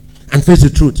side and face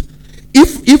the truth.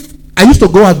 If I used to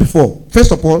go out before,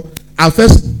 first of all, I'll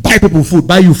first buy people food,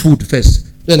 buy you food first.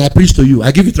 Then I preach to you.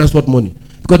 I give you transport money.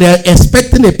 Because they are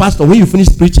expecting a pastor, when you finish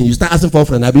preaching, you start asking for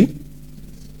offering, Abi.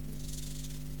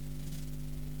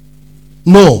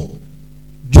 No.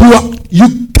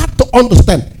 You got to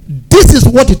understand. This is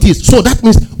what it is. So that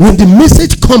means when the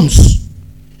message comes,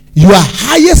 your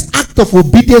highest act of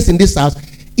obedience in this house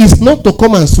is not to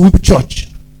come and sweep church.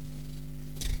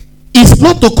 It's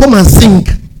not to come and sing.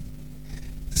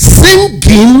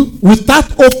 Singing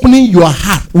without opening your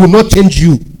heart will not change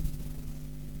you.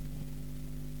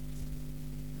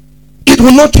 It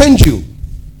will not change you.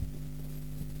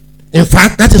 In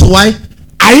fact, that is why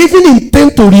I even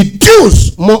intend to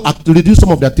reduce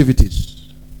some of the activities.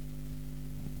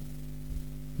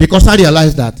 Because I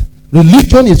realize that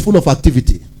religion is full of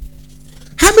activity.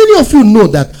 How many of you know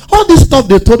that all this stuff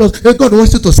they told us, hey, God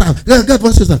wants you to serve, God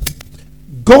wants you to serve.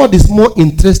 God is more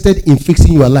interested in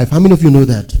fixing your life. How many of you know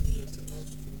that?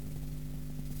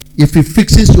 If he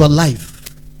fixes your life,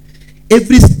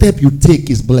 every step you take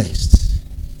is blessed.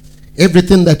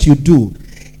 Everything that you do.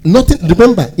 Nothing.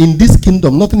 Remember, in this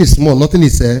kingdom, nothing is small, nothing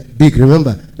is big.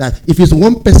 Remember that if it's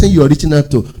one person you are reaching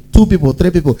out to, 2 people, 3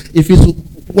 people, if it's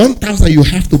 1,000 you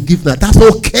have to give that, that's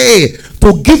okay.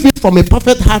 To give it from a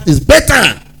perfect heart is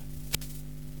better.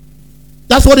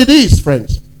 That's what it is,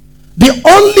 friends. The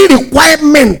only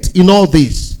requirement in all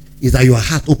this is that your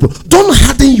heart open. Don't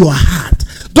harden your heart.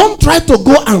 Don't try to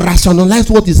go and rationalize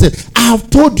what he said. I have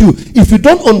told you, if you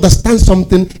don't understand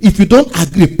something, if you don't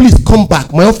agree, please come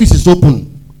back. My office is open.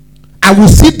 I will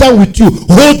sit down with you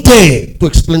whole day to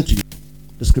explain to you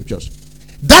the scriptures.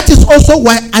 That is also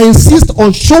why I insist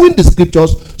on showing the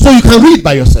scriptures so you can read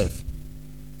by yourself.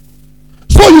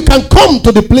 So you can come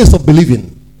to the place of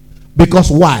believing. Because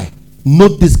why?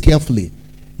 Note this carefully.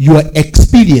 Your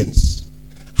experience,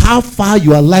 how far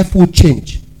your life will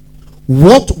change,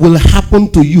 what will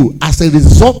happen to you as a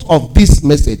result of this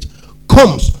message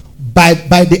comes by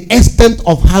the extent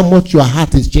of how much your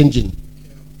heart is changing.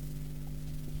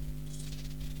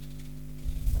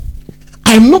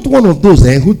 I am not one of those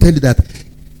who tell you that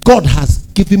God has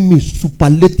given me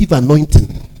superlative anointing.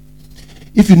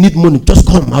 If you need money, just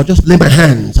come. I'll just lay my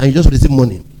hands and you just receive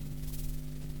money.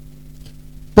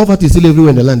 Poverty is still everywhere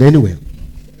in the land anyway.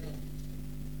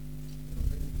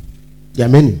 There are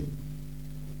many.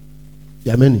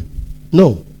 There are many.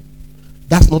 No,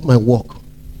 that's not my work.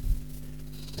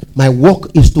 My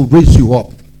work is to raise you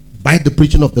up by the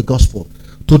preaching of the gospel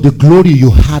to the glory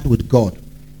you had with God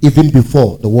even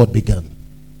before the world began.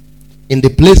 In the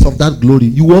place of that glory,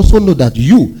 you also know that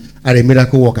you are a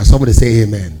miracle worker. Somebody say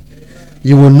amen.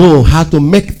 You will know how to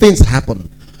make things happen.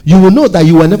 You will know that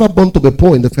you were never born to be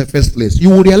poor in the first place.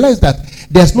 You will realize that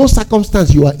there's no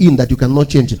circumstance you are in that you cannot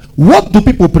change. What do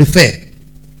people prefer?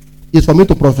 It's for me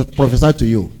to prophesy to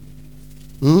you.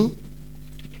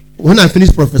 When I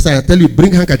finish prophesying, I tell you,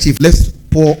 bring handkerchief, let's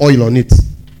pour oil on it.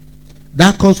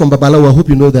 That comes from Babalawo. I hope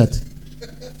you know that.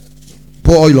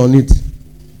 Pour oil on it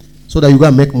so that you go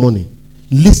and make money.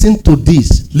 Listen to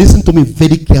this. Listen to me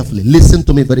very carefully. Listen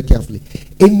to me very carefully.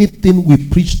 Anything we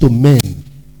preach to men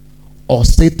or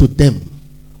say to them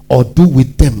or do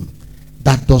with them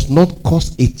that does not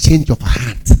cause a change of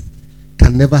heart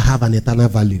can never have an eternal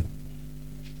value.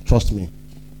 Trust me.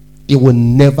 It will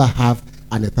never have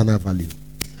an eternal value.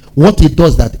 What it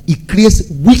does that it creates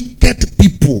wicked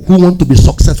people who want to be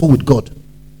successful with God.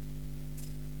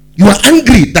 You are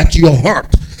angry that you are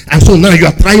hurt, and so now you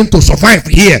are trying to survive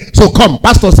here. So come,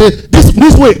 pastor says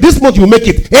this way, this month you make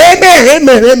it. Amen,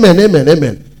 amen, amen, amen,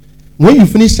 amen. When you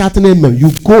finish shouting amen,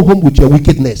 you go home with your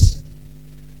wickedness.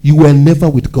 You were never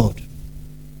with God.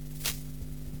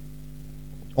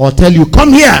 Or tell you,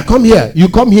 come here, come here. You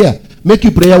come here, make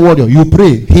you prayer warrior. You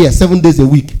pray here 7 days a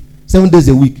week. 7 days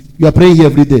a week. You are praying here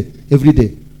every day, every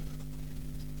day.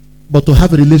 But to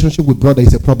have a relationship with brother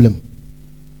is a problem.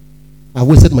 I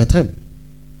wasted my time.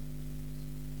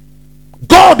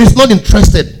 God is not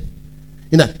interested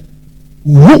in that.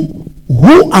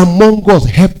 Who among us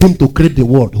helped him to create the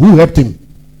world? Who helped him?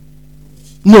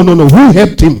 No. Who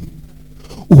helped him?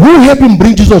 Who helped him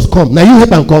bring Jesus come? Now you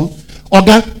help him come.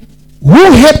 Okay.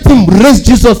 Who helped him raise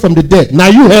Jesus from the dead? Now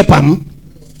you help him.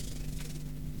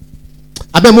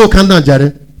 Calm down,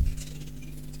 Jerry.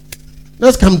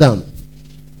 Let's calm down.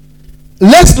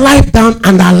 Let's lie down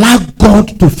and allow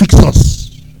God to fix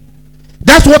us.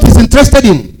 That's what he's interested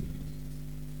in.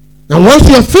 And once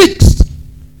you're fixed,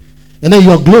 and then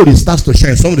your glory starts to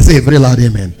shine. Somebody say a very loud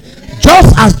amen.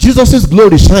 Just as Jesus'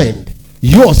 glory shined,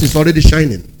 yours is already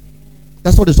shining.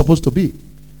 That's what it's supposed to be.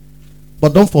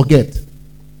 But don't forget,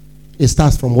 it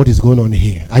starts from what is going on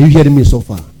here. Are you hearing me so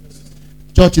far?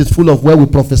 Church is full of where we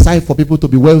prophesy for people to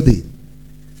be wealthy,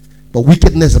 but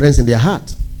wickedness reigns in their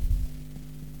heart.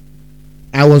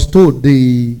 I was told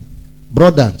the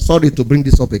brother, sorry to bring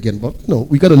this up again, but no,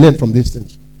 we got to learn from these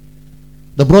things.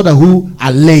 The brother who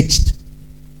alleged,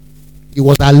 it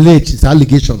was alleged, it's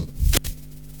allegation,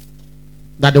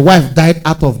 that the wife died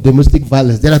out of domestic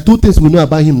violence. There are two things we know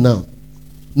about him now.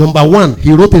 Number one,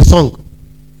 he wrote a song.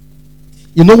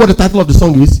 You know what the title of the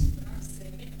song is?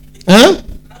 Huh?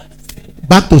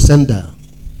 Back to Sender.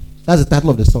 That's the title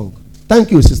of the song.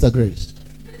 Thank you, Sister Grace.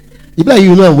 You like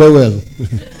you know him well.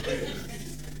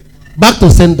 Back to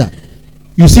Sender.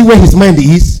 You see where his mind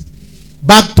is?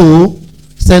 Back to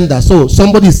Sender. So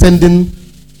somebody is sending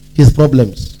his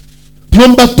problems.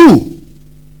 Number two,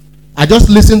 I just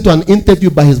listened to an interview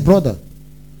by his brother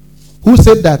who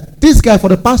said that this guy for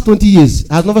the past 20 years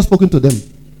has never spoken to them.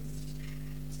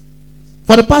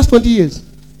 For the past 20 years.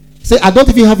 Say, I don't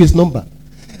even have his number.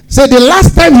 Say, the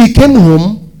last time he came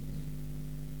home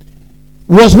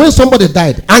was when somebody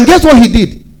died. And guess what he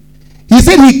did? He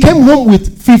said he came home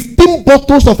with 15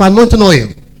 bottles of anointing oil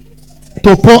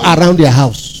to pour around their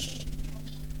house.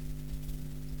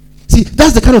 See,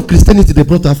 that's the kind of Christianity they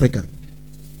brought to Africa.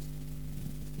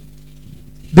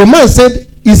 The man said,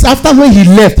 it's after when he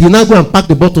left, he now go and pack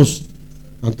the bottles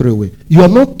and throw away. You are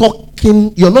not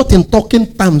talking, you're not in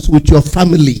talking terms with your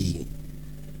family.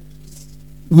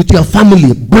 With your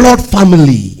family, blood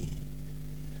family.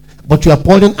 But you are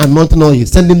pouring anointing oil,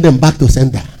 sending them back to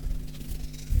sender.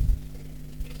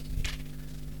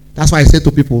 That's why I say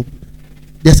to people,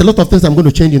 there's a lot of things I'm going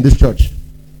to change in this church.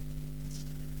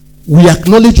 We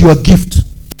acknowledge your gift,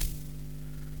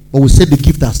 but we set the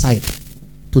gift aside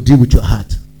to deal with your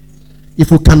heart. If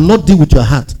we cannot deal with your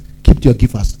heart, keep your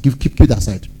gift keep it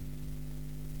aside.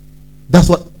 That's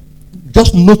what.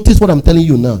 Just notice what I'm telling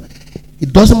you now.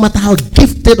 It doesn't matter how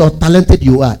gifted or talented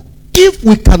you are. If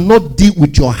we cannot deal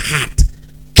with your heart,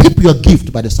 keep your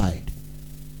gift by the side.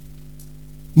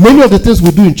 Many of the things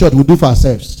we do in church, we do for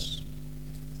ourselves.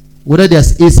 Whether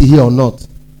there's AC here or not,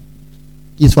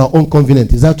 it's for our own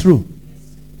convenience. Is that true?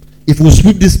 If we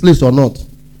sweep this place or not,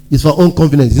 it's for our own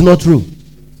convenience. Is it not true?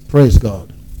 Praise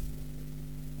God.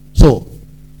 So,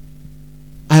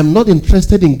 I am not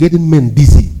interested in getting men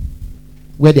busy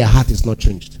where their heart is not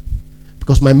changed.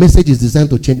 Because my message is designed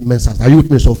to change men's hearts. Are you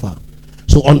with me so far?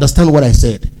 So understand what I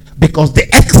said. Because the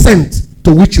extent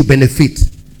to which you benefit,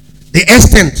 the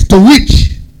extent to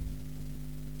which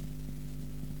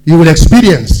you will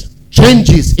experience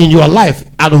changes in your life,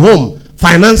 at home,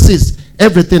 finances,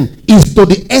 everything, is to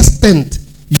the extent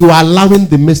you are allowing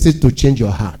the message to change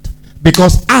your heart.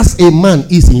 Because as a man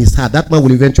is in his heart, that man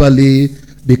will eventually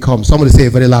become. Somebody say a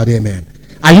very loud amen.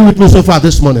 Are you with me so far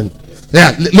this morning?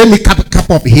 Yeah, let me cap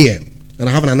up here. And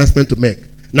I have an announcement to make.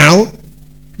 Now,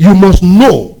 you must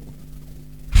know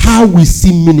how we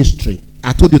see ministry.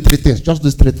 I told you three things, just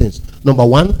these three things. Number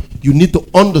one, you need to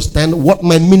understand what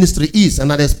my ministry is,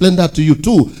 and I'll explain that to you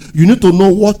too. You need to know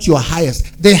what your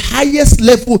the highest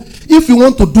level, if you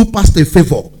want to do pastor a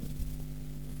favor,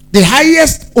 the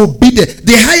highest obedience,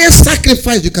 the highest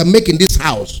sacrifice you can make in this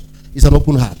house is an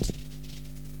open heart.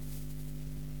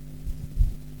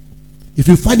 If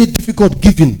you find it difficult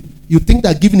giving, you think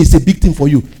that giving is a big thing for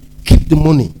you, keep the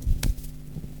money.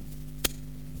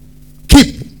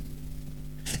 Keep.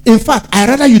 In fact, I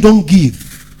rather you don't give.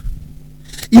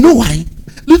 You know why?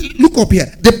 Look up here.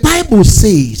 The Bible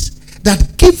says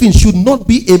that giving should not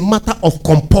be a matter of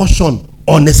compulsion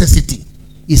or necessity.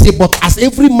 He said, but as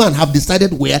every man have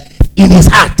decided where? In his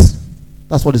heart.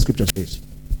 That's what the scripture says.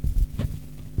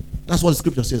 That's what the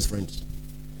scripture says, friends.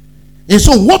 And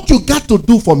so what you got to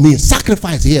do for me,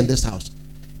 sacrifice here in this house,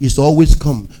 is to always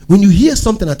come. When you hear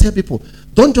something, I tell people,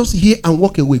 don't just hear and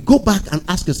walk away. Go back and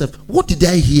ask yourself, what did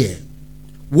I hear?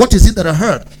 What is it that I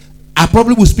heard? I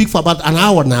probably will speak for about an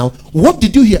hour now. What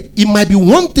did you hear? It might be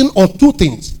one thing or two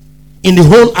things in the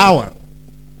whole hour,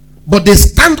 but they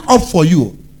stand up for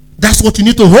you. That's what you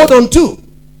need to hold on to.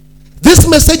 This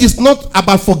message is not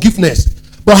about forgiveness.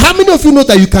 But how many of you know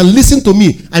that you can listen to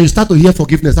me and you start to hear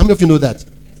forgiveness? How many of you know that?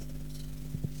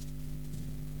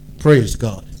 Praise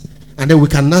God. And then we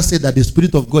can now say that the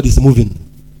Spirit of God is moving.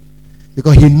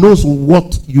 Because He knows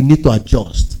what you need to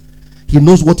adjust. He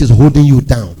knows what is holding you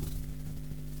down.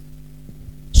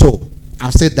 So,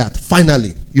 I've said that.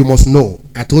 Finally, you must know.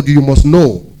 I told you must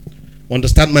know.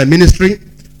 Understand my ministry.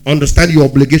 Understand your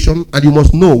obligation. And you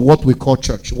must know what we call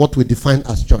church. What we define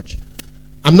as church.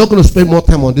 I'm not going to spend more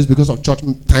time on this because of church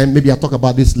time. Maybe I'll talk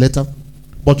about this later.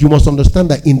 But you must understand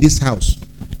that in this house,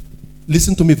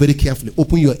 listen to me very carefully.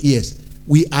 Open your ears.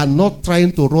 We are not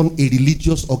trying to run a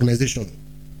religious organization.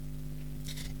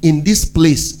 In this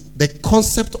place, the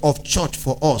concept of church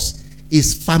for us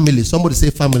is family. Somebody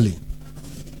say family.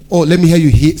 Oh, let me hear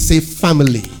you say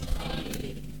family.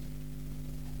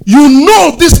 You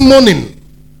know this morning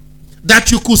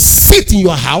that you could sit in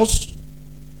your house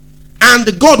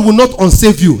and God will not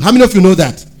unsave you. How many of you know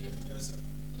that?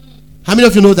 How many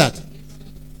of you know that?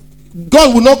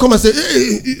 God will not come and say,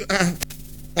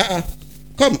 hey,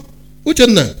 come.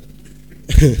 Uchenna.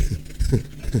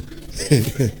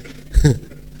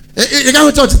 You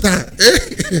can't go to church.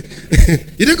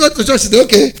 You didn't go to church.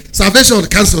 Okay, salvation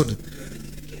cancelled.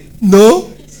 No.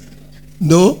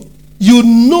 You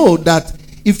know that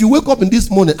if you wake up in this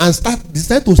morning and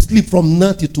decide to sleep from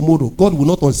now till tomorrow, God will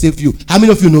not unsave you. How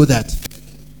many of you know that?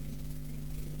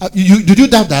 Did you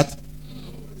doubt that?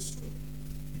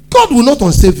 God will not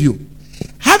unsave you.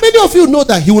 How many of you know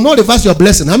that He will not reverse your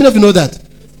blessing? How many of you know that?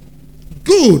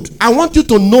 Good. I want you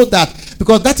to know that,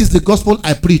 because that is the gospel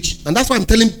I preach. And that's why I'm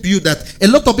telling you that a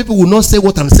lot of people will not say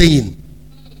what I'm saying.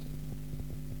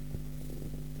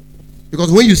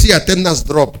 Because when you see attendance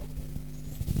drop,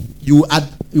 you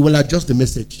will adjust the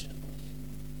message.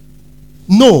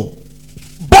 No.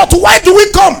 But why do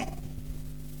we come?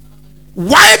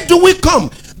 Why do we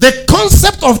come? The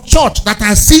concept of church that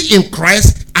I see in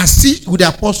Christ, I see with the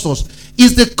apostles,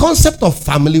 is the concept of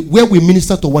family where we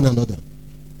minister to one another.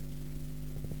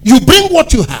 You bring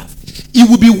what you have. It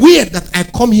would be weird that I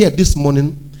come here this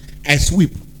morning, I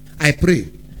sweep, I pray,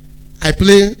 I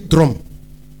play drum,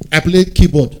 I play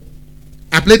keyboard.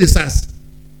 I play the sax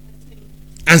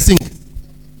and sing.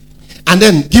 And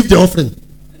then give the offering.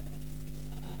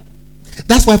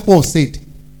 That's why Paul said,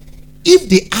 if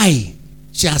the eye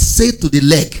shall say to the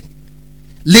leg,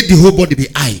 let the whole body be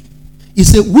eye. He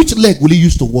said, which leg will he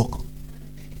use to walk?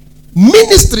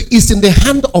 Ministry is in the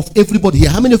hand of everybody here.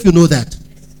 How many of you know that?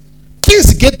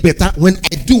 Things get better when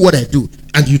I do what I do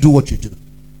and you do what you do.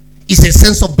 It's a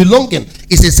sense of belonging.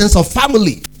 It's a sense of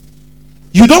family.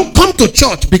 You don't come to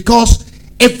church because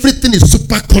everything is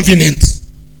super convenient.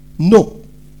 No.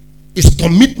 It's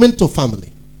commitment to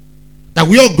family. That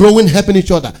we are growing, helping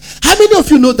each other. How many of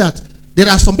you know that there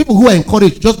are some people who are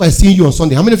encouraged just by seeing you on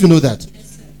Sunday? How many of you know that?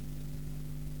 Yes,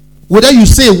 whether you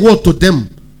say a word to them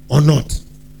or not.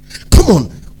 Come on.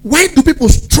 Why do people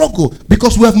struggle?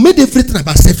 Because we have made everything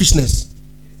about selfishness.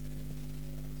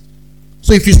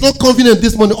 So if it's not convenient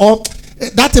this morning, or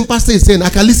that thing pastor is saying, I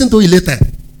can listen to it later.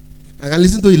 I can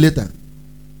listen to it later.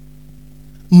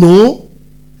 No.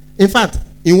 In fact,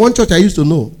 in one church I used to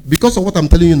know, because of what I'm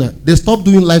telling you now, they stopped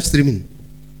doing live streaming.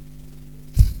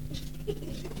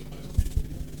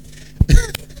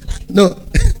 No.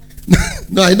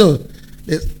 No, I know.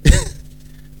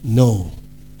 No.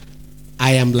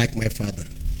 I am like my Father.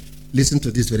 Listen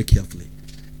to this very carefully.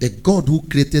 The God who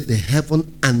created the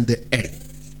heaven and the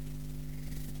earth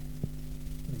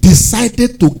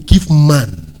decided to give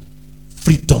man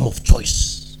freedom of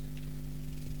choice.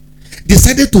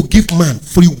 Decided to give man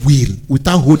free will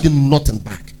without holding nothing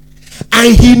back.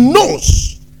 And he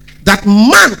knows that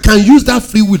man can use that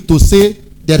free will to say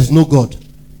there is no God.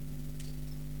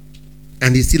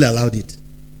 And he still allowed it.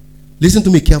 Listen to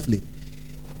me carefully.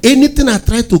 Anything I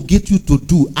try to get you to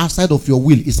do outside of your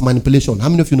will is manipulation. How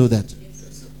many of you know that?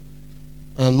 Yes.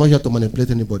 I'm not here to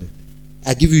manipulate anybody.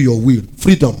 I give you your will,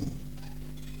 freedom.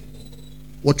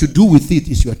 What you do with it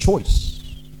is your choice.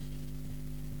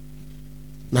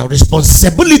 Now,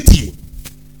 responsibility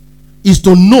is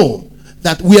to know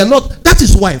that we are not. That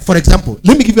is why, for example,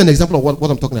 let me give you an example of what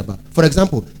I'm talking about. For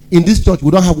example, in this church, we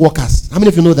don't have workers. How many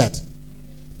of you know that?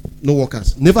 No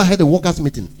workers. Never had a workers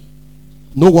meeting.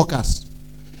 No workers.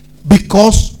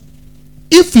 Because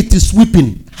if it is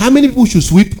sweeping, how many people should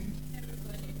sweep?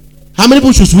 How many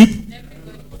people should sweep?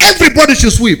 Everybody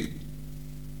should sweep.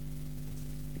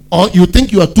 Or you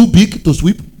think you are too big to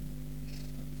sweep?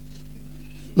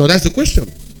 No, that's the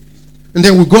question. And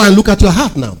then we go and look at your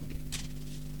heart now.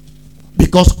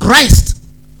 Because Christ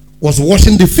was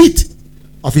washing the feet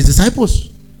of his disciples.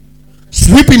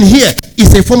 Sweeping here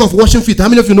is a form of washing feet. How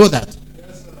many of you know that?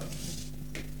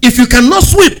 If you cannot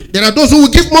sweep, there are those who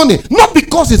will give money. Not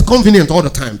because it's convenient all the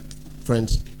time,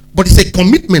 friends. But it's a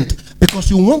commitment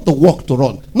because you want the work to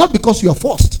run. Not because you are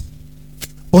forced.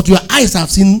 But your eyes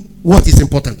have seen what is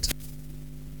important.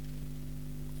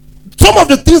 Some of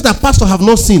the things that pastor have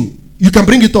not seen, you can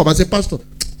bring it up and say, Pastor,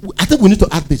 I think we need to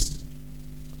add this.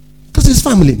 Because it's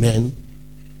family, man.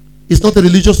 It's not a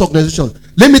religious organization.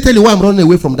 Let me tell you why I'm running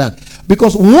away from that.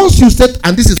 Because once you set,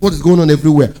 and this is what is going on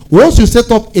everywhere, once you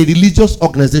set up a religious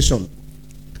organization,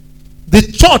 the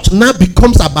church now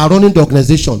becomes about running the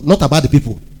organization, not about the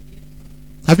people.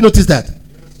 Have you noticed that?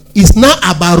 It's now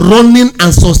about running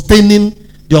and sustaining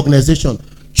the organization.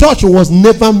 Church was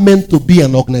never meant to be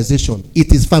an organization.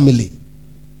 It is family.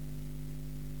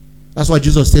 That's why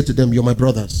Jesus said to them, you're my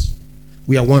brothers.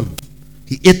 We are one.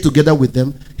 He ate together with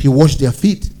them. He washed their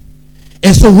feet.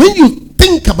 And so when you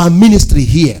think about ministry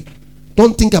here,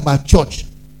 don't think about church.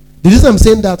 The reason I'm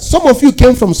saying that, some of you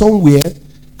came from somewhere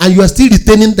and you are still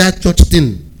retaining that church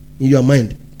thing in your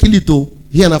mind. Kill it all.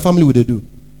 Here in our family, what they do.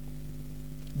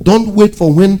 Don't wait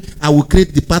for when I will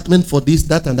create department for this,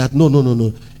 that, and that. No, no, no,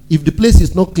 no. If the place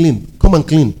is not clean, come and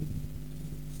clean.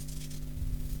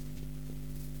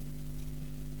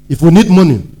 If we need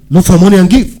money, look for money and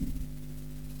give.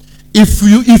 If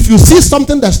you see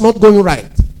something that's not going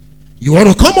right, you want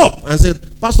to come up and say,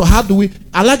 Pastor, how do we?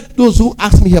 I like those who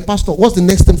ask me here, Pastor, what's the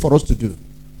next thing for us to do?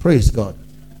 Praise God.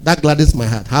 That gladdens my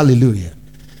heart. Hallelujah.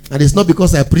 And it's not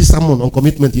because I preached sermon on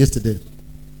commitment yesterday.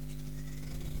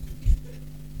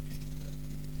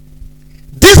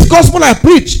 This gospel I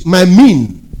preach might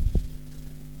mean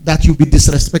that you'll be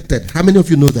disrespected. How many of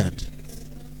you know that?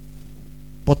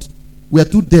 But we are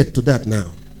too dead to that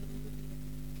now.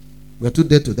 We are too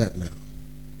dead to that now.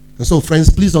 And so,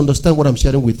 friends, please understand what I'm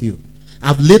sharing with you.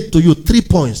 I've laid to you 3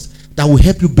 points that will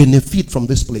help you benefit from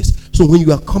this place. So when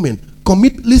you are coming,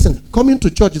 listen, coming to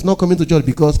church is not coming to church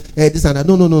because this and that.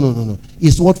 No.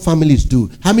 It's what families do.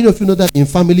 How many of you know that in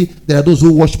family, there are those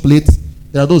who wash plates,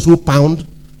 there are those who pound,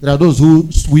 there are those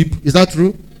who sweep. Is that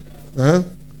true?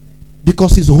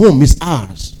 Because it's home, it's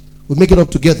ours. We make it up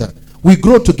together. We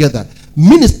grow together.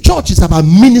 Church is about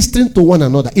ministering to one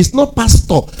another. It's not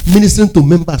pastor ministering to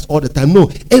members all the time.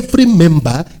 No, every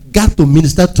member got to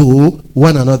minister to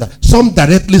one another. Some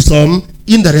directly, some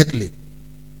indirectly.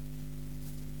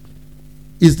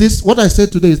 Is this what I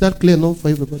said today? Is that clear enough for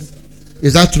everybody?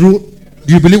 Is that true?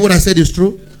 Do you believe what I said is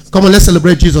true? Come on, let's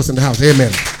celebrate Jesus in the house.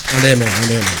 Amen. And amen.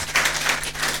 And amen.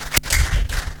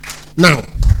 Now,